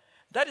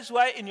 That is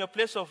why in your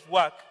place of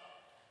work,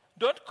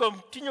 don't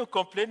continue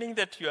complaining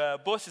that your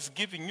boss is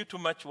giving you too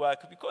much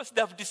work, because they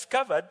have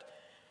discovered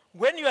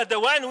when you are the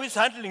one who is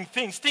handling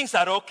things, things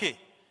are okay.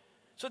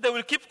 So they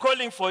will keep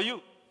calling for you.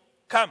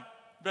 Come,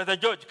 Brother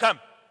George, come,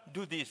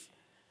 do this.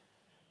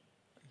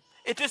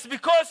 It is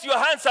because your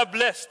hands are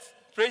blessed.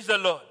 Praise the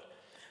Lord.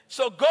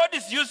 So God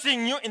is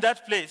using you in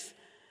that place.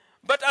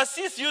 But as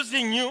he's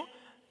using you,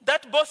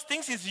 That boss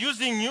thinks he's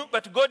using you,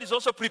 but God is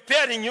also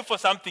preparing you for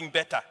something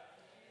better.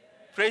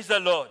 Praise the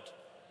Lord.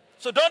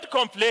 So don't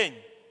complain,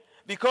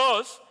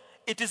 because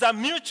it is a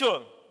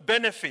mutual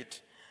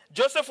benefit.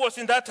 Joseph was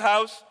in that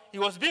house. He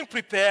was being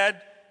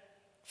prepared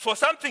for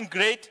something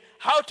great,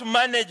 how to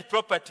manage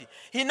property.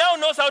 He now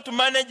knows how to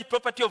manage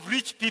property of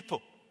rich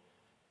people,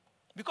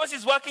 because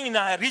he's working in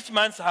a rich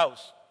man's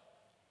house.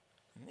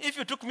 If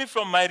you took me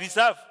from my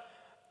reserve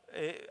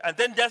and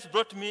then just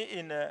brought me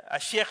in a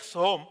sheikh's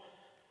home,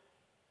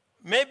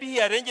 maybe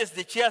he arranges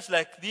the chairs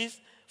like this.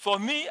 For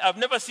me, I've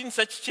never seen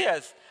such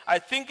chairs. I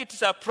think it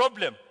is a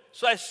problem.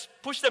 So I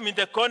push them in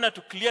the corner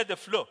to clear the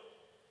floor.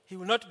 He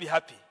will not be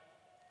happy.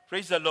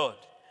 Praise the Lord.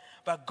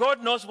 But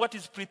God knows what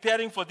is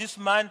preparing for this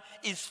man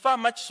is far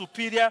much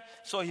superior.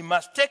 So he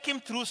must take him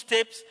through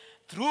steps,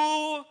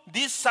 through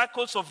these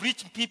circles of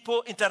rich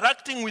people,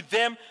 interacting with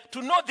them,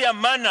 to know their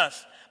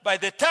manners. By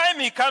the time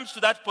he comes to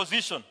that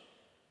position,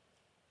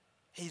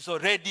 he's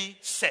already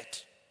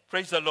set.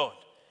 Praise the Lord.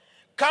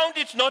 Count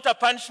it not a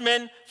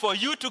punishment for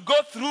you to go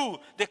through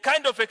the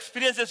kind of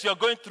experiences you're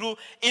going through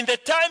in the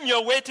time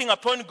you're waiting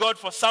upon God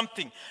for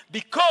something.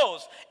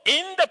 Because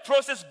in the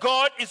process,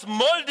 God is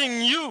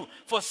molding you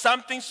for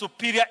something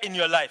superior in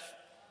your life.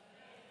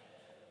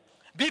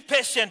 Be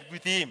patient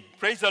with him.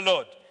 Praise the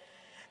Lord.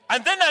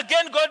 And then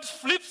again, God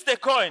flips the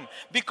coin.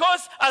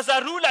 Because as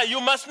a ruler, you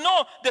must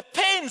know the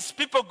pains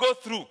people go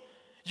through.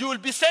 You will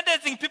be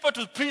sentencing people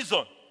to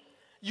prison.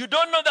 You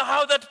don't know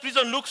how that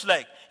prison looks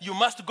like. You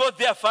must go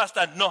there first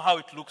and know how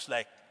it looks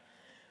like.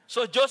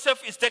 So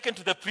Joseph is taken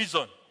to the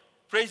prison.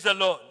 Praise the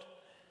Lord.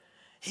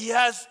 He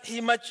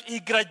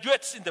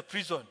graduates in the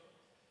prison.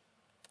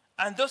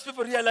 And those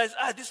people realize,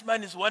 this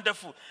man is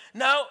wonderful.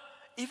 Now,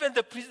 even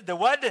the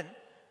warden,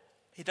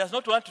 he does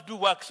not want to do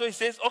work. So he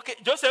says, okay,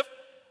 Joseph,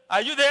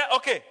 are you there?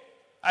 Okay,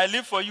 I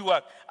leave for you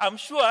work. I'm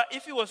sure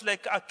if he was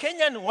like a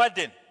Kenyan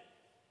warden,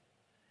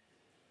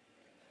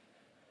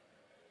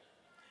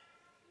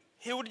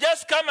 he would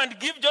just come and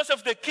give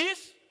Joseph the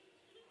keys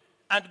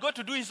and go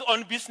to do his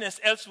own business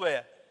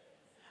elsewhere.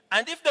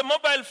 And if the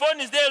mobile phone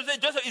is there, he'll say,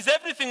 Joseph, is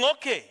everything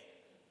okay?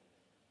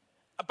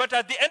 But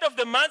at the end of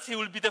the month, he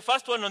will be the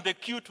first one on the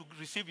queue to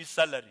receive his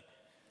salary.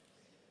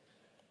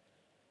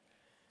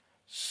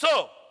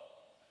 So,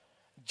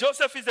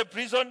 Joseph is in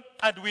prison,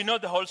 and we know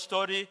the whole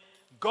story.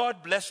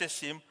 God blesses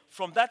him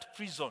from that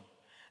prison.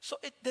 So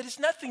there is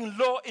nothing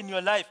low in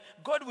your life.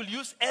 God will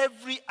use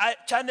every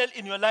channel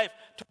in your life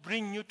to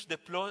bring you to the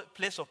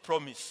place of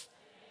promise.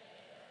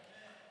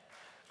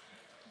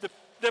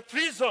 The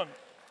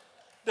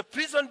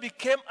prison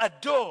became a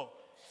door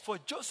for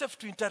Joseph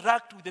to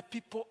interact with the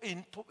people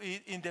in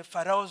the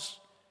Pharaoh's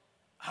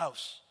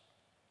house.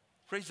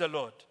 Praise the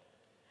Lord.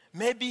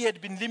 Maybe he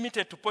had been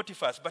limited to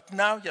Potiphar's, but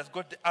now he has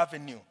got the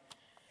avenue.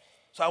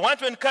 So I want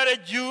to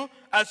encourage you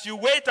as you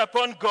wait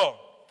upon God.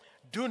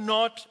 Do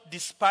not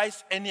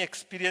despise any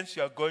experience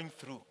you are going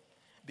through,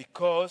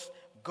 because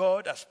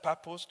God has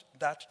purposed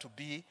that to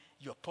be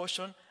your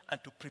portion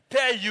and to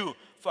prepare you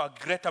for a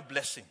greater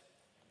blessing.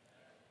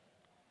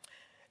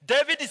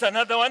 David is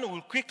another one.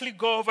 We'll quickly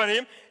go over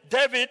him.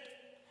 David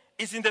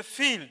is in the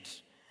field,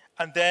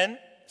 and then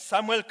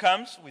Samuel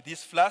comes with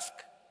his flask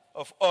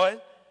of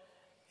oil.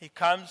 He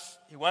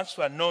wants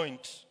to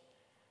anoint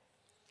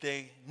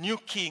the new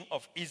king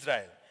of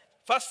Israel.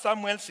 1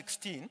 Samuel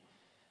 16,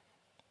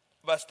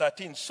 verse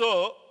 13.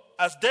 So,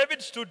 as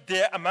David stood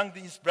there among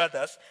his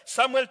brothers,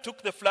 Samuel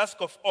took the flask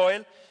of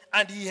oil,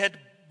 and he had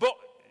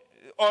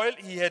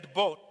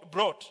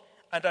brought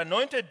and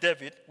anointed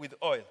David with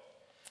oil.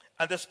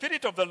 And the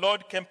Spirit of the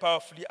Lord came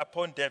powerfully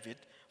upon David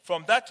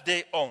from that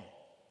day on.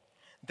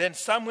 Then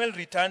Samuel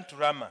returned to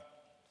Ramah.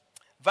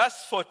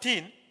 Verse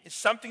 14 is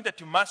something that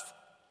you must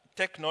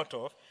take note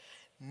of.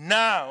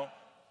 Now,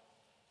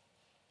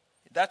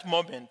 that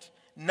moment,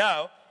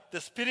 now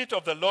the Spirit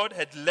of the Lord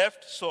had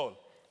left Saul,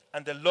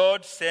 and the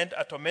Lord sent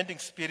a tormenting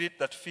spirit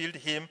that filled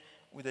him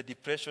with a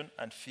depression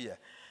and fear.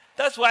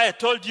 That's why I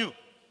told you,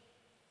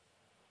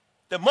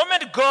 the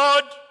moment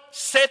God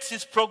sets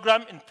his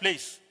program in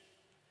place,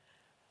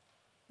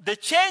 the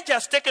change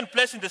has taken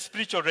place in the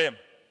spiritual realm.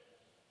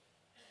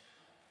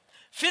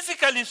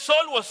 Physically,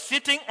 Saul was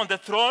sitting on the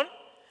throne,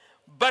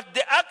 but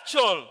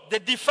the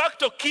de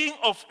facto king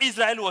of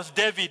Israel was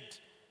David,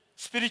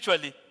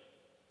 spiritually.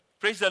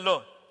 Praise the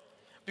Lord.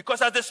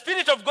 Because as the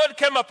Spirit of God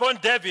came upon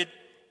David,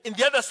 in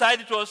the other side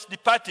it was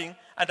departing,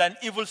 and an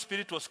evil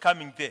spirit was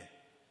coming there.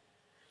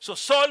 So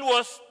Saul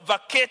was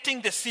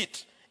vacating the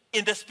seat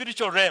in the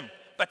spiritual realm,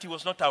 but he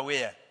was not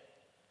aware.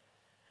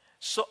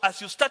 So as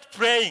you start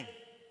praying,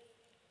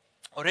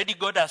 already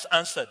God has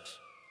answered.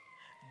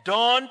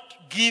 Don't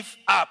give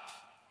up.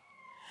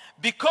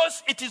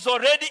 Because it is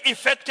already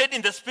effected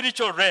in the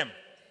spiritual realm.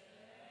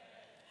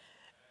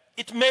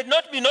 It may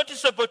not be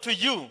noticeable to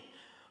you,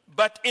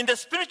 but in the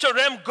spiritual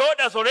realm, God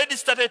has already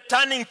started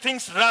turning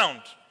things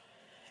around.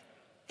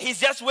 He's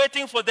just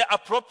waiting for the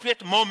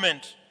appropriate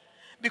moment.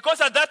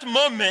 Because at that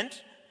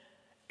moment,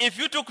 if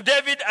you took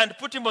David and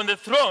put him on the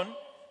throne,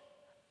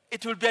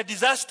 it will be a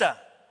disaster.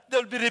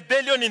 There will be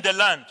rebellion in the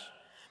land.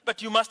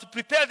 But you must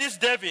prepare this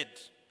David.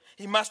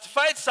 He must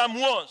fight some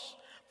wars.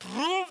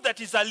 Prove that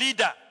he's a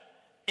leader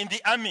in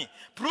the army.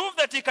 Prove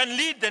that he can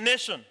lead the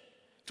nation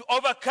to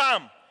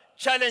overcome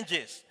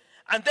challenges.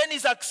 And then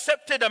he's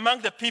accepted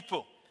among the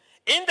people.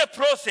 In the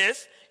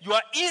process, you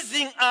are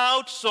easing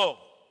out Saul,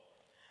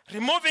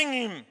 removing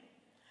him,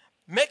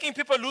 making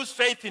people lose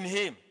faith in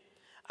him.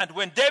 And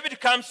when David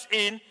comes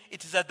in,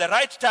 it is at the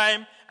right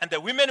time, and the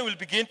women will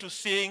begin to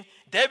sing,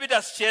 David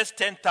has chased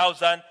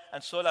 10,000,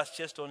 and Saul has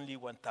chased only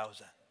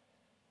 1,000.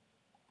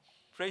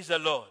 Praise the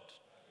Lord.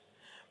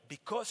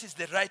 Because it's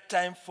the right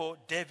time for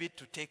David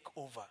to take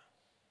over.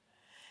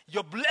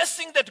 Your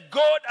blessing that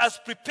God has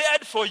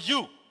prepared for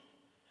you,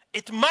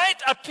 it might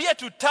appear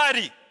to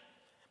tarry,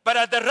 but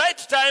at the right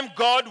time,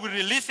 God will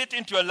release it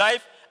into your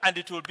life, and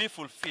it will be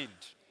fulfilled.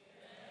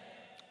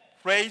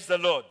 Praise the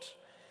Lord.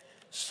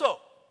 So,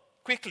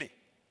 quickly.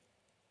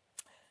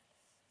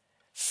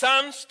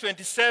 Psalms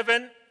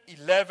 27,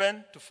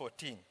 11 to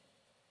 14.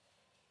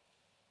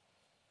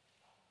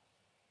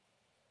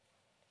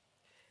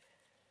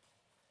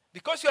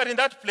 Because you are in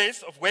that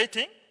place of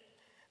waiting,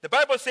 the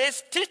Bible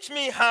says, teach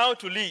me how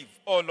to live,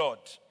 O Lord.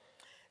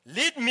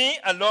 Lead me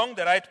along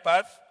the right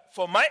path,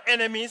 for my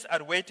enemies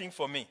are waiting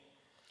for me.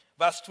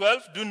 Verse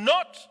 12, do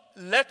not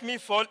let me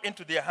fall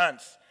into their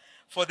hands,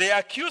 for they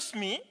accuse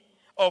me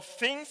of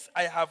things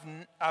I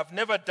have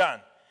never done.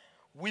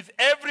 With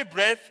every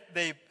breath,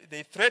 they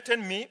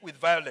threaten me with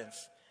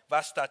violence.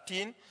 Verse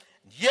 13,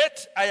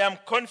 yet I am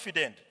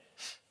confident.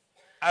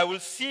 I will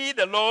see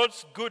the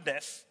Lord's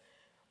goodness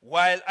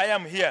while I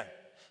am here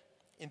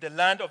in the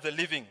land of the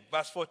living.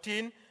 Verse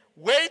 14,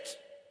 wait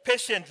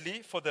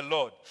patiently for the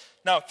Lord.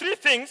 Now, three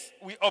things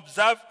we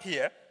observe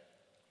here.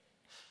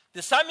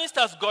 The psalmist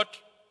has got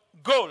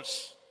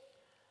goals.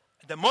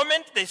 The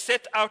moment they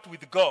set out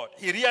with God,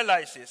 he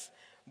realizes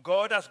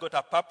God has got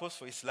a purpose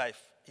for his life.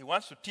 He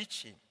wants to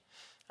teach him,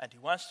 and he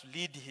wants to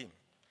lead him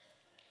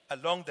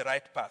along the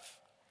right path.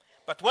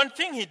 But one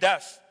thing he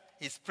does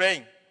is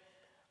praying.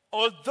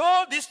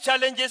 Although these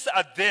challenges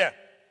are there,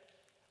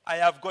 I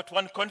have got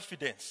one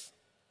confidence.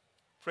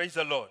 Praise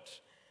the Lord.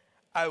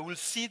 I will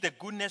see the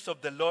goodness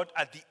of the Lord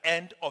at the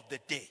end of the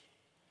day.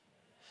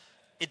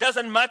 It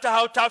doesn't matter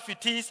how tough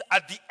it is,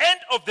 at the end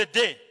of the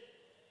day,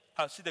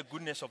 I'll see the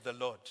goodness of the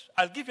Lord.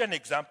 I'll give you an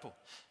example.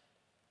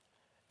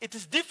 It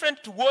is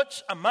different to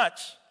watch a match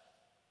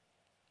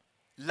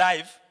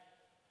live,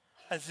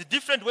 and it's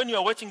different when you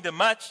are watching the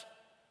match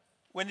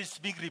when it's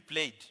being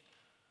replayed.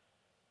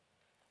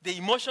 The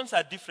emotions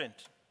are different.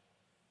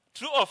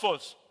 True or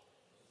false?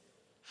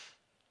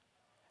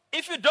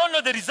 If you don't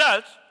know the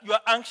result, you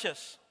are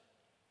anxious.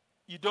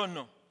 You don't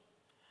know.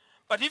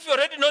 But if you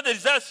already know the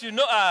results, you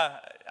know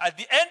at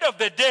the end of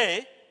the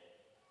day,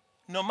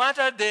 no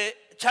matter the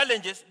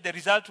challenges, the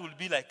result will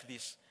be like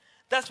this.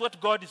 That's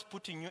what God is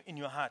putting you in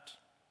your heart.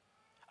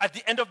 At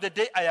the end of the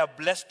day, I have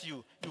blessed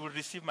you. You will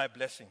receive my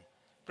blessing.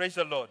 Praise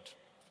the Lord.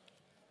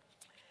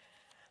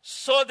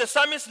 So the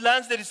psalmist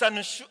learns there is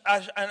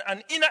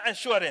an inner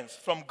assurance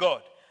from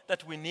God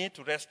that we need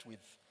to rest with.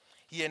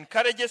 He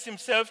encourages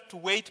himself to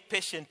wait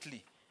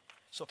patiently.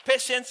 So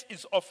patience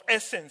is of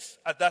essence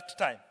at that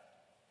time.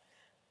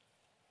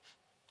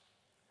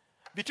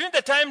 Between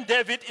the time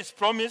David is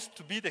promised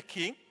to be the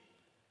king,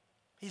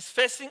 he's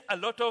facing a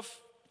lot of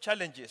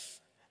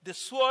challenges. The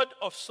sword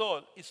of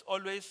Saul is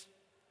always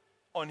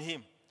on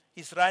him.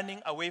 He's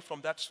running away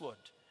from that sword.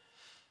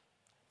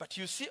 But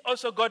you see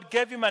also God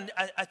gave him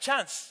a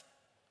chance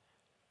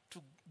to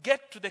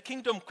get to the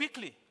kingdom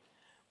quickly.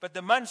 But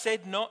the man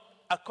said, no,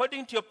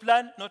 according to your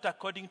plan, not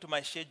according to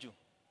my schedule.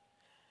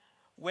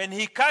 When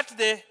he cut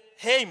the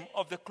hem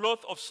of the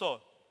cloth of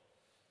Saul,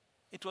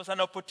 it was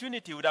an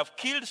opportunity. He would have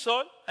killed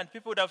Saul, and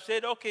people would have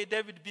said, okay,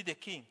 David, be the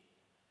king.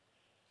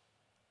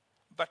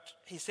 But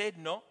he said,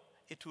 no,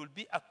 it will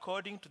be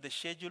according to the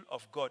schedule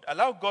of God.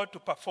 Allow God to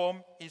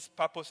perform his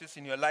purposes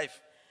in your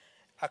life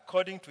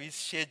according to his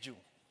schedule.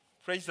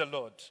 Praise the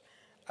Lord.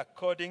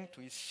 According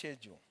to his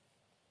schedule.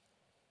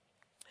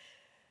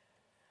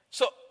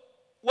 So,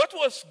 what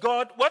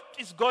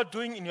is God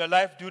doing in your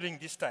life during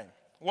this time?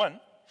 One,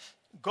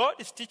 God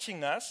is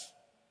teaching us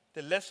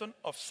the lesson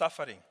of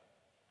suffering.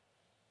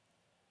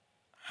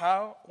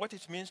 What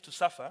it means to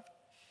suffer,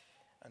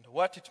 and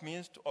what it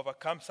means to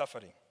overcome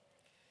suffering.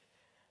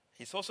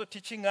 He's also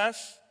teaching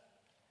us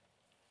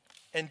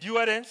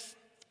endurance.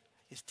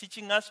 He's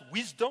teaching us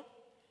wisdom.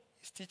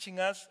 He's teaching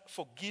us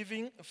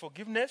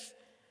forgiveness.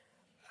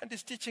 And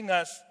he's teaching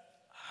us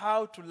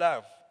how to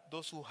love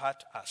those who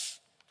hurt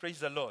us. Praise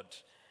the Lord.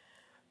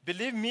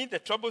 Believe me, the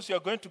troubles you are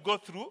going to go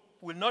through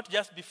will not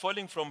just be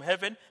falling from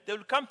heaven. They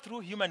will come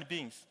through human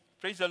beings.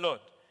 Praise the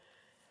Lord.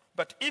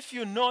 But if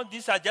you know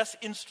these are just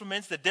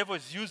instruments the devil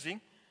is using,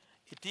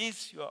 it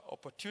is your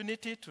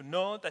opportunity to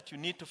know that you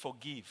need to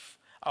forgive.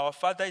 Our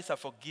Father is a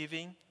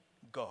forgiving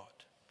God.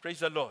 Praise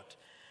the Lord.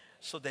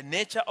 So the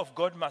nature of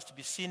God must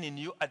be seen in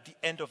you at the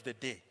end of the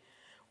day.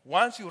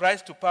 Once you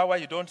rise to power,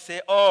 you don't say,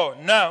 oh,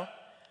 now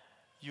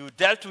you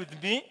dealt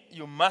with me,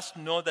 you must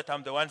know that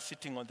I'm the one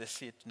sitting on the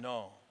seat.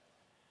 No.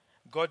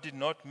 God did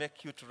not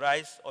make you to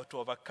rise or to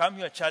overcome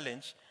your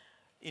challenge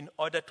in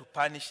order to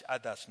punish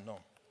others. No,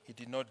 he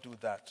did not do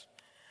that.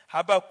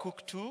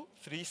 Habakkuk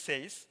 2:3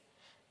 says,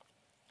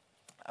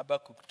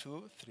 Habakkuk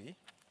 2:3.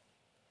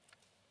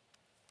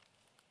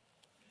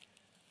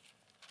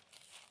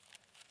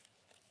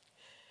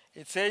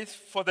 It says,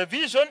 "For the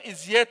vision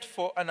is yet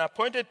for an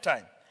appointed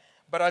time,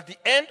 but at the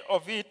end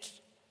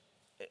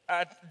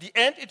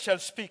it shall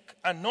speak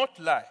and not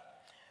lie.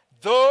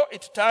 Though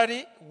it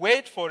tarry,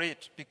 wait for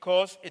it,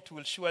 because it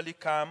will surely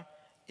come,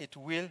 it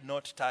will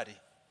not tarry."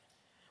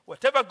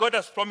 Whatever God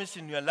has promised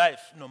in your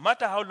life, no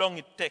matter how long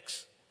it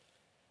takes,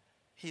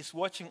 He's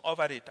watching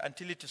over it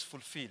until it is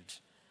fulfilled.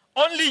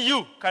 Only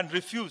you can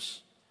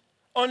refuse.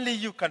 Only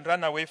you can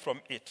run away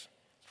from it.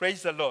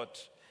 Praise the Lord.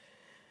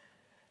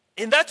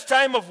 In that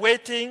time of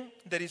waiting,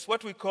 there is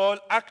what we call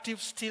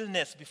active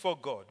stillness before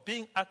God.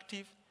 Being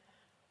active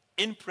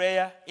in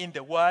prayer, in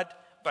the word,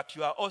 but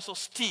you are also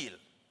still,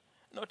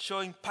 not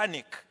showing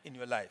panic in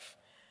your life.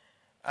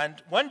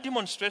 And one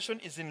demonstration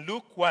is in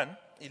Luke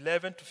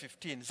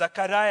 1:11-15.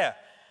 Zechariah,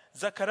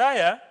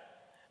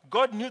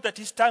 God knew that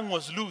his tongue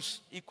was loose.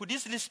 He could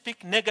easily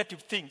speak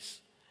negative things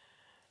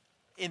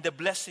in the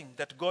blessing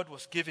that God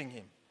was giving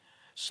him.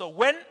 So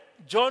when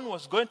John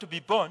was going to be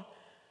born,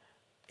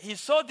 he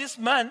saw this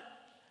man.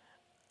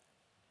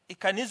 He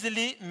can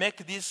easily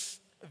make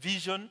this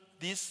vision,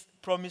 this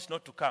promise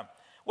not to come.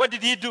 What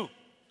did he do?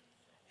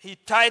 He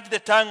tied the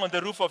tongue on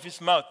the roof of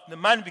his mouth. The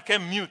man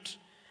became mute.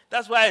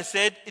 That's why I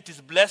said it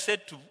is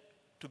blessed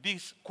to be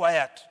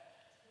quiet.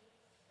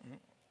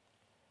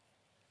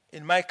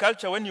 In my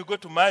culture, when you go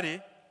to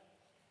marry,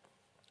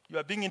 you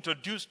are being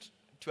introduced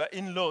to your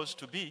in-laws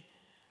to be.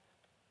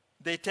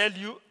 They tell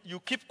you, you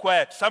keep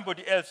quiet.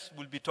 Somebody else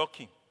will be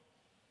talking.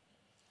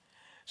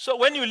 So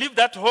when you leave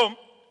that home,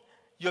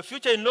 your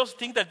future in-laws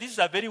think that this is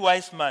a very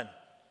wise man,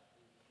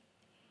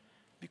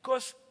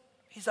 because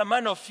he's a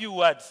man of few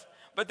words.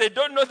 But they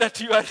don't know that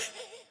you are,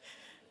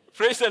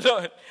 praise the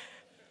Lord.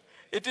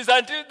 It is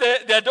until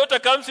their daughter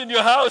comes in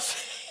your house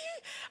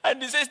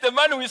and he says, the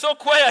man who is so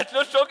quiet,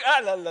 not talk,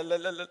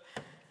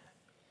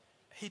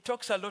 He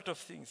talks a lot of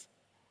things.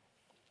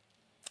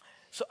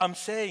 So I'm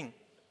saying,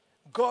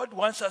 God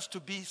wants us to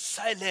be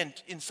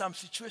silent in some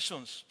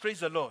situations,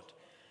 praise the Lord,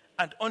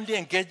 and only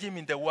engage him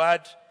in the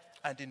word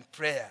and in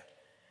prayer.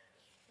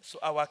 So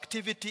our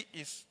activity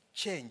is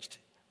changed,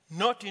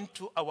 not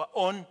into our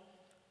own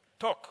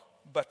talk,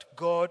 but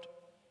God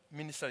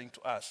ministering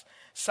to us.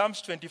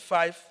 Psalms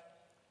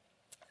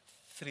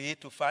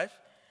 25:3-5,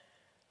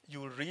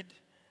 you will read.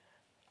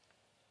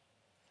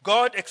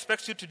 God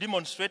expects you to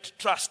demonstrate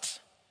trust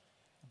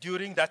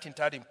during that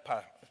interim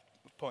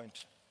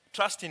point.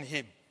 Trust in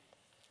him.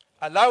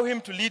 Allow him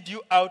to lead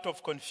you out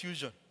of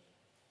confusion.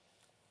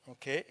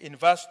 Okay, in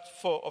verse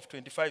 4 of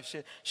 25, it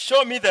says,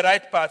 "Show me the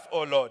right path,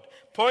 O Lord.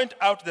 Point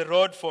out the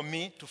road for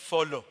me to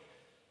follow."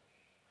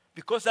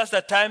 Because that's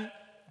the time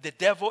the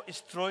devil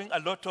is throwing a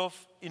lot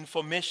of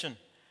information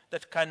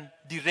that can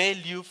derail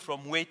you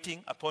from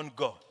waiting upon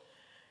God.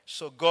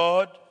 So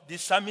God,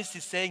 this psalmist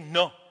is saying,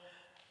 no,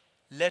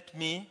 let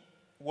me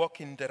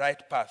walk in the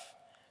right path.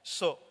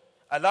 So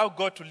allow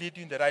God to lead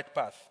you in the right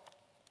path.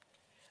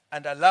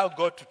 And allow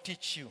God to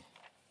teach you.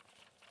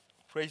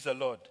 Praise the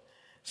Lord.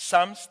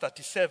 Psalms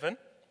 37,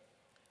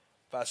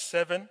 verse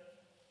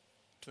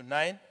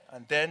 7-9,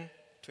 and then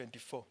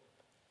 24.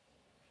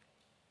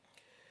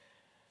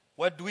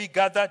 What do we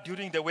gather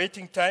during the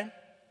waiting time?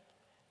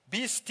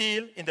 Be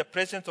still in the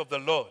presence of the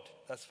Lord.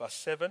 That's verse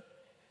 7.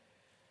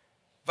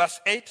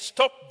 Verse 8,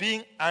 stop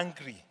being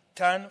angry.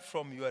 Turn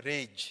from your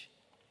rage.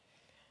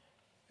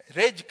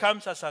 Rage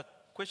comes as a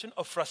question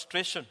of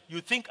frustration.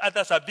 You think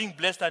others are being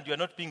blessed and you are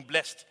not being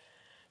blessed.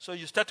 So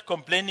you start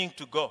complaining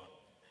to God.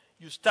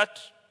 You start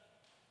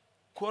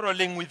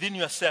quarreling within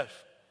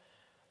yourself.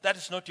 That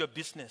is not your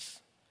business.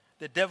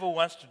 The devil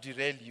wants to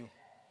derail you.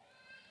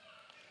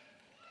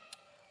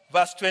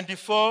 Verse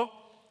 24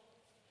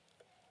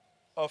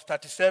 of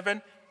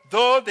 37,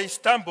 though they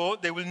stumble,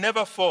 they will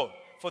never fall,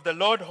 for the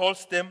Lord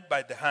holds them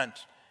by the hand.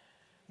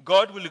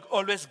 God will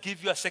always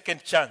give you a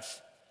second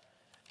chance.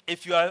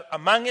 If you are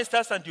amongst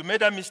us and you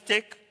made a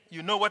mistake,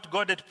 you know what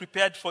God had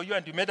prepared for you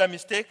and you made a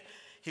mistake,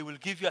 he will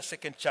give you a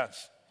second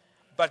chance.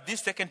 But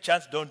this second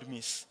chance, don't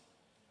miss.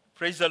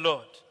 Praise the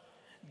Lord.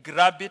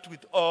 Grab it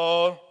with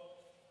all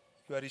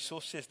your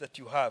resources that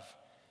you have.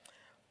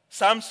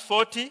 Psalms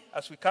 40,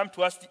 as we come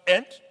towards the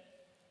end,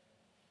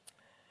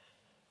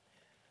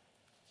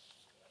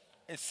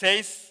 it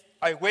says,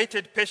 I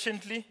waited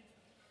patiently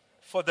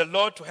for the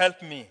Lord to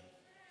help me.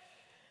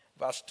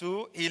 Verse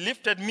 2, he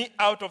lifted me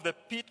out of the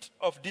pit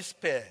of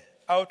despair,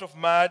 out of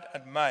mud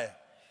and mire,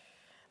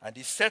 and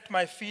he set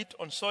my feet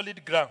on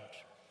solid ground.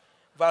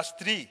 Verse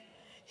 3,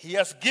 he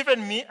has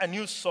given me a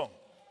new song.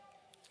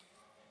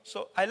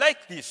 So I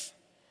like this,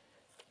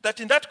 that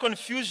in that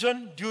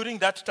confusion during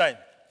that time,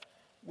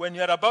 when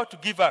you are about to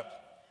give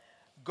up,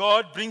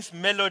 God brings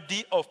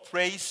melody of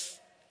praise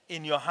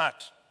in your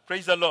heart.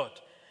 Praise the Lord.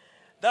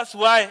 That's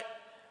why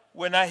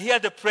when I hear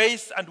the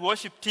praise and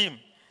worship team,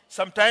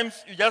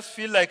 sometimes you just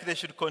feel like they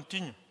should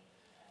continue.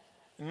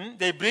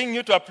 They bring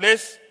you to a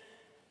place,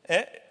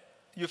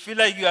 you feel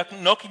like you are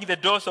knocking the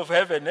doors of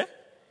heaven.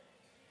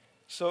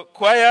 So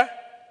choir,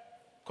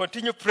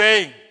 continue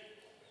praying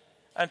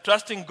and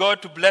trusting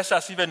God to bless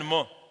us even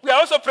more. We are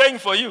also praying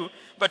for you,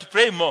 but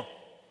pray more.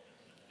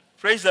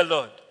 Praise the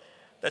Lord,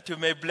 that you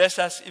may bless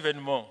us even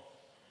more.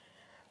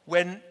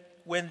 When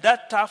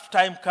that tough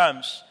time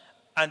comes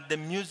and the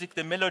music,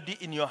 the melody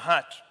in your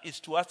heart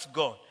is towards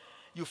God,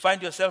 you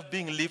find yourself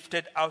being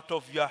lifted out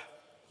of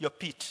your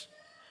pit.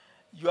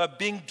 You are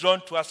being drawn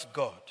towards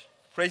God.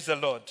 Praise the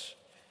Lord.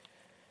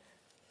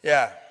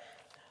 Yeah.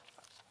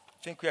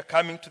 I think we are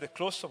coming to the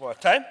close of our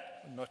time.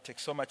 It will not take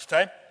so much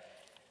time.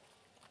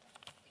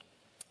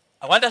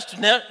 I want us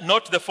to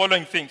note the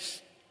following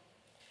things.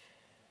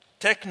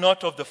 Take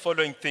note of the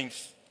following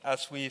things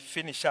as we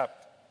finish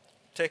up.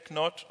 Take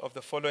note of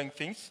the following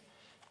things.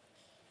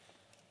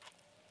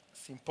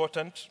 It's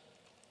important.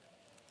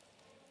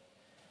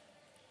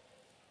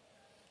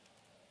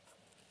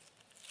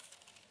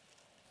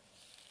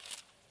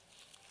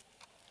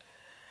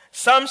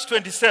 Psalms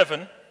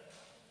 27.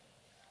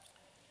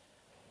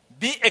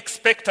 Be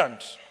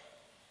expectant.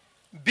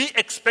 Be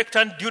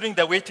expectant during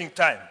the waiting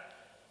time.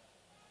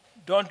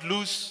 Don't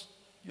lose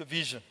your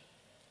vision.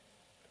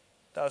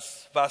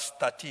 That's verse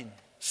 13.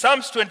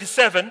 Psalms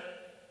 27,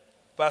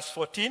 verse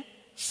 14.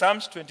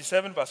 Psalms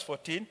 27, verse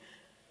 14.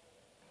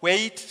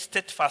 Wait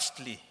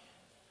steadfastly.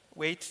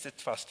 Wait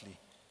steadfastly.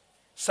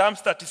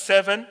 Psalms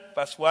 37,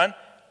 verse 1.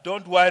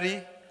 Don't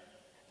worry.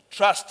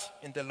 Trust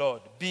in the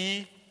Lord.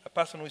 Be a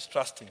person who is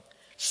trusting.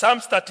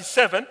 Psalms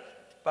 37,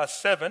 verse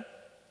 7.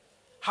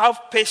 Have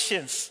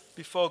patience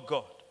before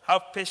God.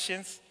 Have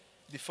patience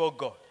before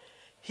God.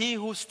 He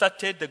who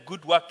started the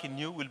good work in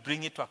you will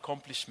bring it to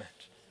accomplishment.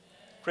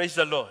 Praise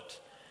the Lord.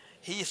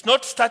 He is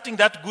not starting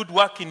that good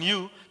work in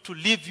you to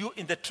leave you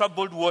in the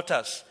troubled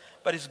waters,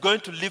 but is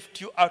going to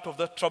lift you out of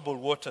the troubled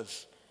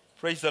waters.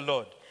 Praise the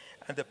Lord.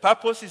 And the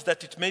purpose is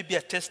that it may be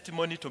a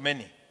testimony to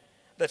many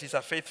that is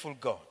a faithful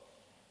God.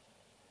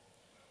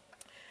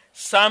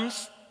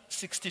 Psalms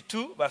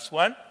 62, verse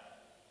 1.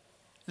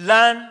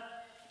 Learn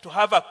to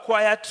have a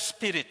quiet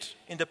spirit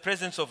in the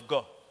presence of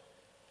God.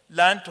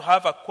 Learn to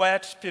have a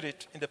quiet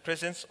spirit in the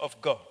presence of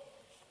God.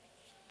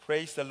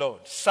 Praise the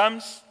Lord.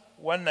 Psalms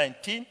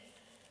 119,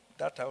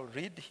 that I'll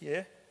read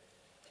here.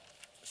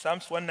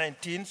 Psalms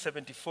 119,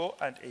 74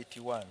 and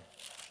 81.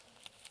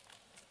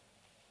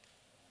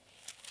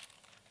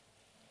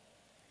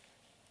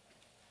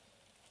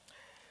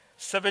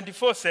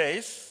 (74)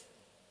 says,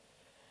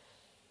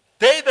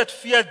 they that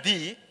fear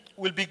thee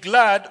will be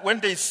glad when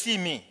they see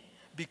me,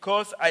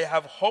 because I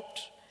have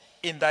hoped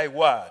in thy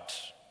word.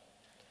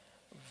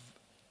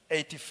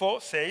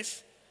 84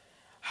 says,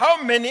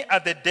 how many are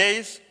the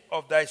days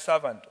of thy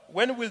servant?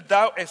 When wilt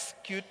thou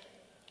execute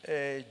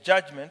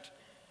judgment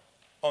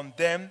on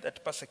them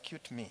that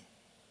persecute me?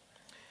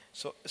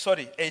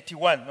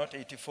 81, not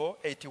 84,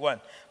 81.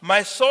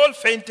 My soul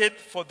fainted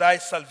for thy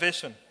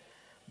salvation,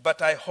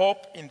 but I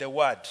hope in the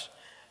word.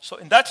 So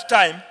in that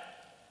time,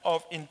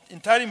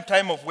 interim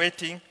time of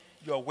waiting,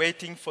 you are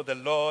waiting for the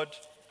Lord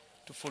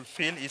to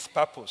fulfill his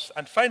purpose.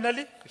 And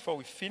finally, before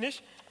we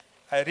finish,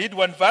 I read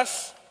one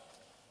verse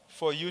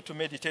for you to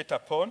meditate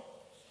upon.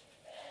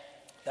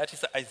 That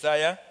is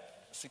Isaiah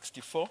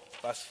 64,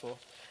 verse 4.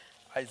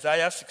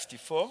 Isaiah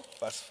 64,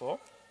 verse 4.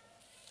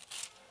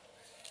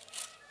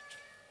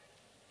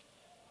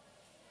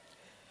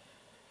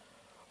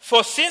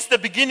 For since the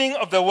beginning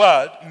of the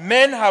world,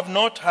 men have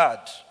not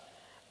heard,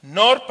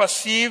 nor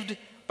perceived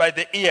by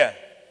the ear,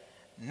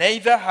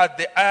 neither hath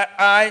the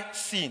eye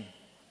seen,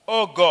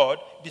 O God,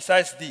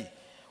 besides thee,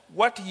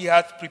 what he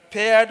hath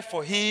prepared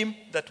for him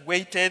that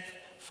waiteth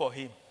for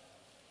him.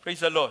 Praise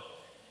the Lord.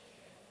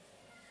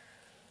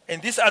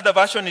 In this other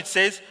version it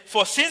says,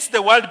 for since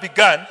the world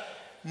began,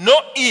 no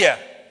ear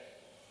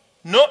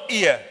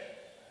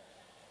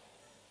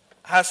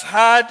has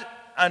heard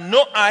and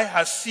no eye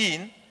has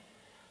seen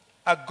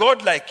a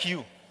God like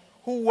you,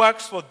 who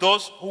works for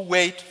those who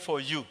wait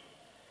for you.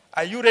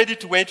 Are you ready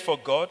to wait for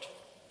God?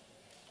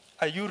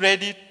 Are you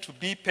ready to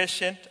be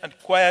patient and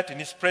quiet in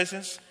his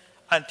presence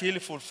until he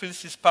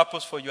fulfills his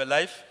purpose for your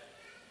life?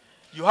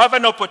 You have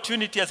an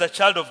opportunity as a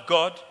child of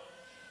God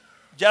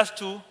just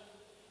to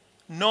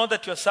know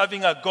that you are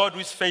serving a God who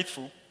is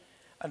faithful,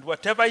 and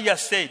whatever he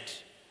has said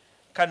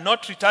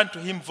cannot return to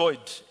him void.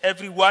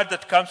 Every word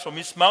that comes from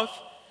his mouth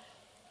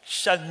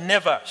shall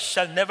never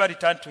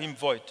return to him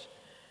void.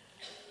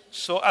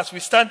 So as we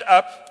stand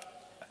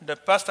up, and the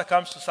pastor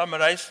comes to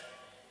summarize,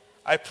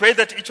 I pray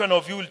that each one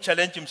of you will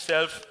challenge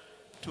himself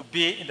to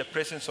be in the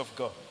presence of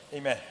God.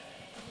 Amen.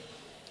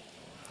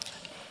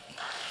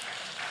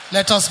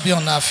 Let us be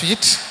on our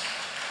feet.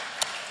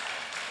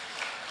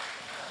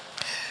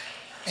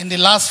 In the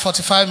last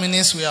 45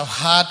 minutes, we have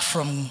heard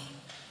from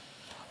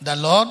the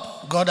Lord.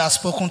 God has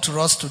spoken to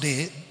us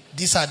today.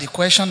 These are the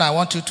questions I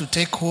want you to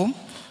take home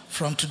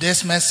from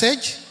today's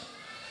message.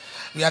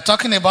 We are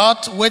talking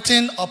about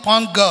waiting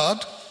upon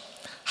God.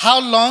 How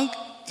long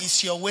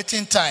is your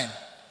waiting time?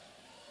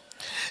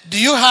 Do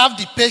you have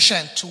the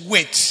patience to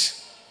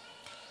wait?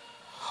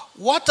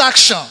 What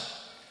action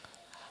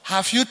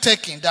have you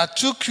taken that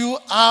took you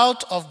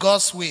out of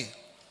God's way?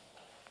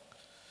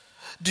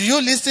 Do you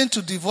listen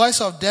to the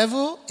voice of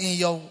devil in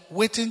your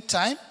waiting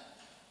time?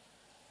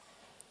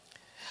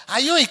 Are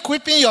you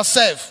equipping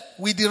yourself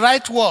with the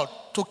right word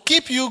to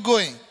keep you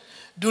going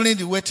during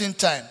the waiting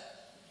time?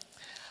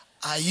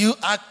 Are you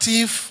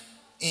active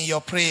in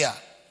your prayer?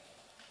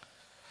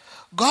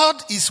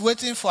 God is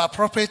waiting for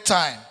appropriate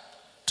time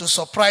to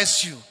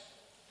surprise you.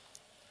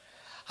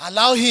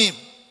 Allow him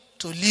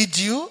to lead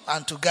you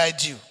and to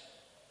guide you.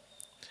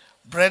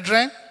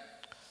 Brethren,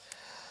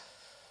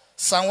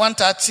 Psalm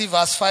 130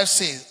 verse 5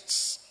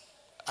 says,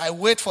 I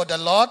wait for the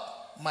Lord,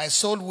 my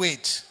soul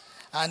waits,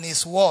 and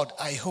his word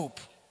I hope.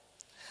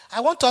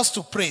 I want us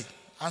to pray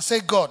and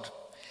say, God,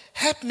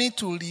 help me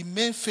to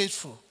remain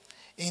faithful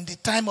in the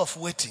time of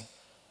waiting.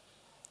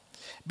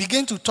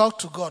 Begin to talk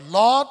to God.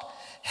 Lord,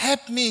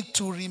 help me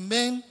to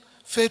remain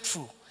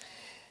faithful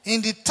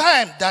in the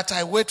time that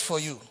I wait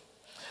for you.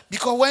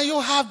 Because when you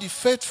have the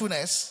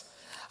faithfulness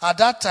at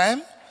that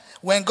time,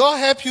 when God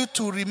helps you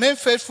to remain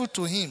faithful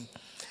to him,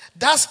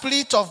 that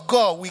Spirit of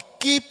God will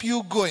keep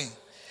you going.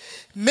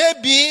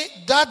 Maybe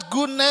that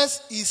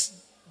goodness is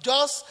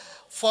just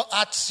for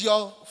at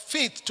your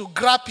feet to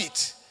grab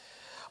it.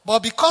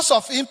 But because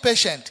of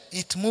impatience,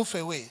 it moves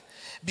away.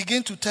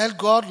 Begin to tell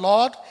God,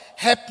 Lord,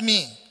 help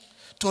me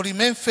to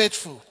remain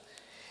faithful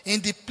in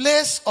the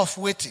place of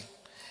waiting.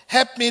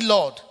 Help me,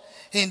 Lord,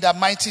 in the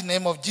mighty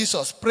name of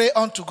Jesus. Pray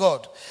unto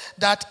God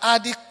that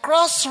at the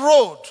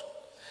crossroad,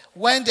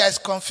 when there is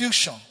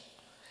confusion,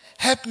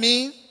 help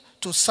me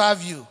to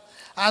serve you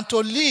and to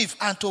live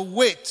and to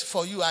wait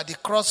for you at the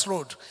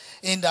crossroad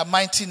in the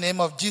mighty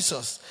name of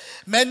Jesus.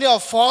 Many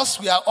of us,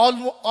 we are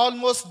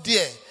almost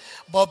there,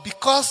 but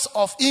because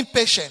of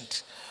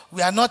impatience,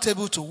 we are not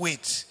able to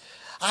wait.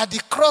 At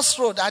the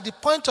crossroad, at the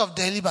point of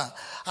dilemma,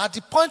 at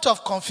the point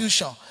of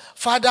confusion,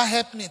 Father,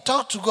 help me.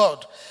 Talk to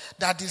God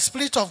that the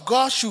Spirit of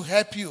God should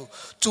help you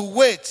to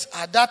wait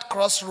at that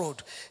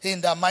crossroad in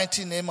the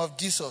mighty name of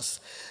Jesus.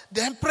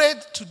 Then pray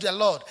to the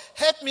Lord,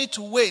 help me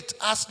to wait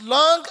as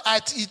long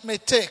as it may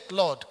take,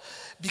 Lord,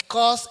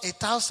 because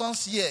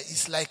 1,000 years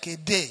is like a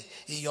day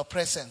in your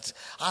presence.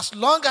 As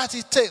long as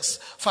it takes,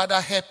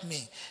 Father, help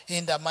me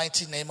in the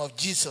mighty name of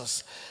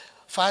Jesus.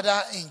 Father,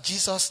 in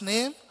Jesus'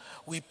 name,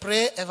 we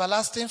pray,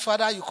 everlasting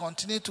Father, you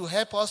continue to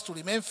help us to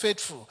remain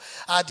faithful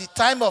at the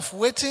time of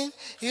waiting,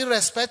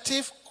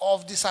 irrespective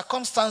of the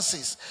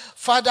circumstances.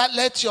 Father,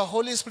 let your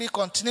Holy Spirit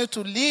continue to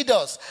lead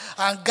us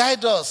and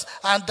guide us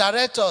and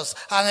direct us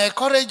and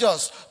encourage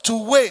us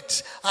to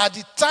wait at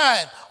the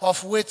time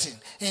of waiting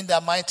in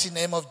the mighty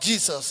name of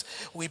Jesus.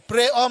 We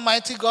pray,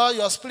 Almighty God,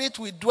 your Spirit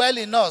will dwell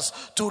in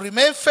us to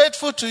remain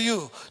faithful to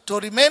you, to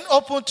remain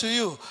open to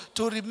you,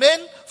 to remain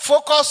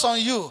focused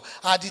on you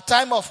at the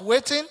time of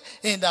waiting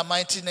in the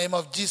mighty name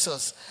of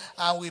Jesus.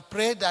 And we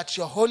pray that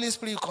your Holy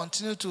Spirit will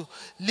continue to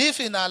live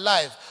in our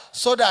life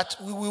so that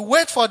we will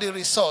wait for the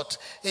result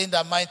in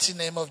the mighty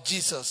name of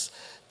Jesus.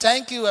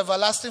 Thank you,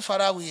 everlasting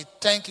Father. We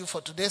thank you for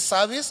today's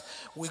service.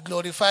 We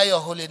glorify your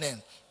holy name.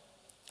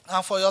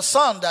 And for your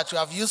Son that you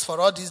have used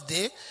for all this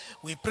day,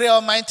 we pray,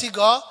 Almighty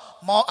God,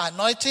 more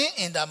anointing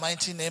in the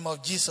mighty name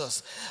of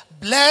Jesus.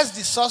 Bless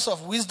the source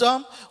of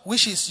wisdom,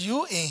 which is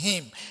you in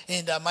him,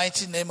 in the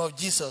mighty name of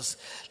Jesus.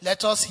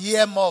 Let us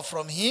hear more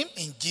from him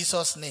in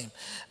Jesus' name.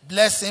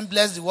 Bless him,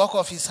 bless the work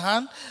of his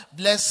hand,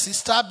 bless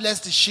sister, bless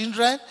the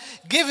children.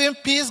 Give him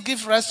peace,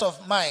 give rest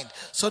of mind,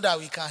 so that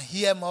we can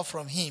hear more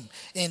from him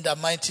in the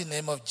mighty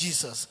name of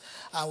Jesus.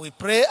 And we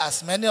pray,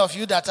 as many of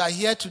you that are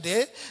here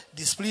today,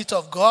 the Spirit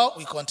of God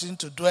will continue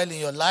to dwell in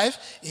your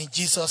life in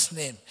Jesus'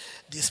 name.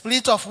 The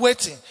spirit of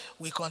waiting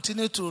will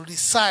continue to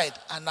reside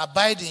and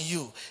abide in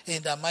you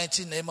in the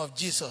mighty name of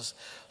Jesus.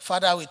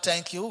 Father, we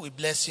thank you. We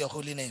bless your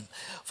holy name.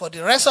 For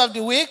the rest of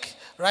the week,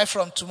 right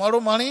from tomorrow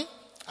morning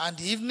and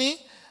the evening,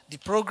 the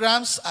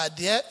programs are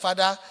there.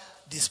 Father,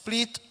 the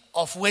spirit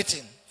of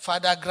waiting,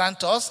 Father,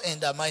 grant us in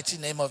the mighty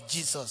name of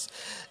Jesus.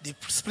 The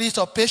spirit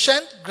of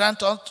patience,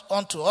 grant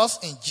unto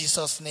us in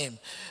Jesus' name.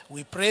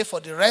 We pray for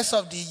the rest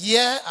of the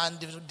year and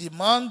the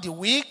month, the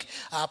week,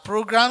 our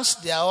programs,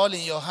 they are all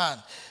in your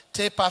hand.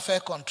 Take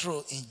perfect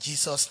control in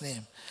Jesus'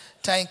 name.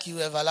 Thank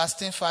you,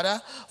 everlasting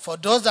Father. For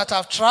those that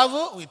have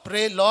traveled, we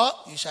pray, Lord,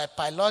 you shall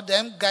pilot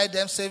them, guide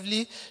them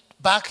safely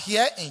back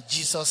here in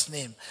Jesus'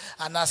 name.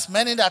 And as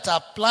many that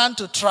are planned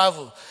to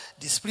travel,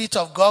 the Spirit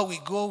of God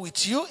will go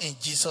with you in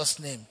Jesus'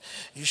 name.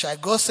 You shall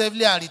go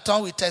safely and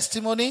return with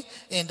testimony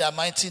in the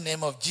mighty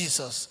name of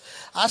Jesus.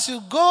 As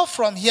you go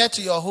from here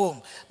to your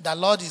home, the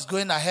Lord is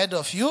going ahead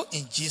of you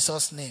in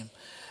Jesus' name.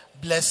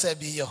 Blessed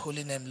be your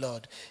holy name,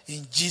 Lord.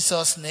 In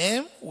Jesus'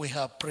 name we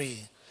have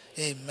prayed.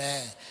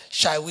 Amen.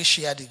 Shall we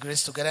share the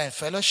grace together in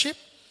fellowship?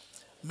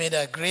 May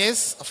the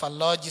grace of our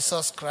Lord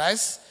Jesus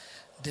Christ,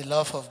 the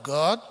love of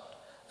God,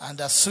 and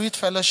the sweet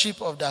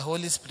fellowship of the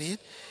Holy Spirit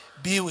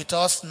be with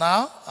us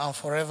now and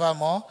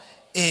forevermore.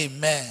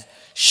 Amen.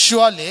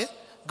 Surely,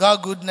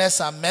 God's goodness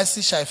and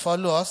mercy shall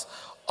follow us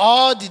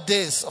all the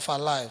days of our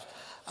life,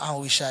 and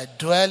we shall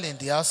dwell in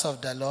the house of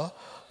the Lord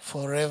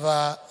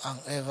forever and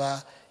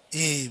ever.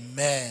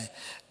 Amen.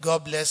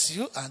 God bless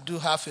you and do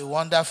have a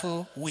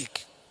wonderful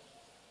week.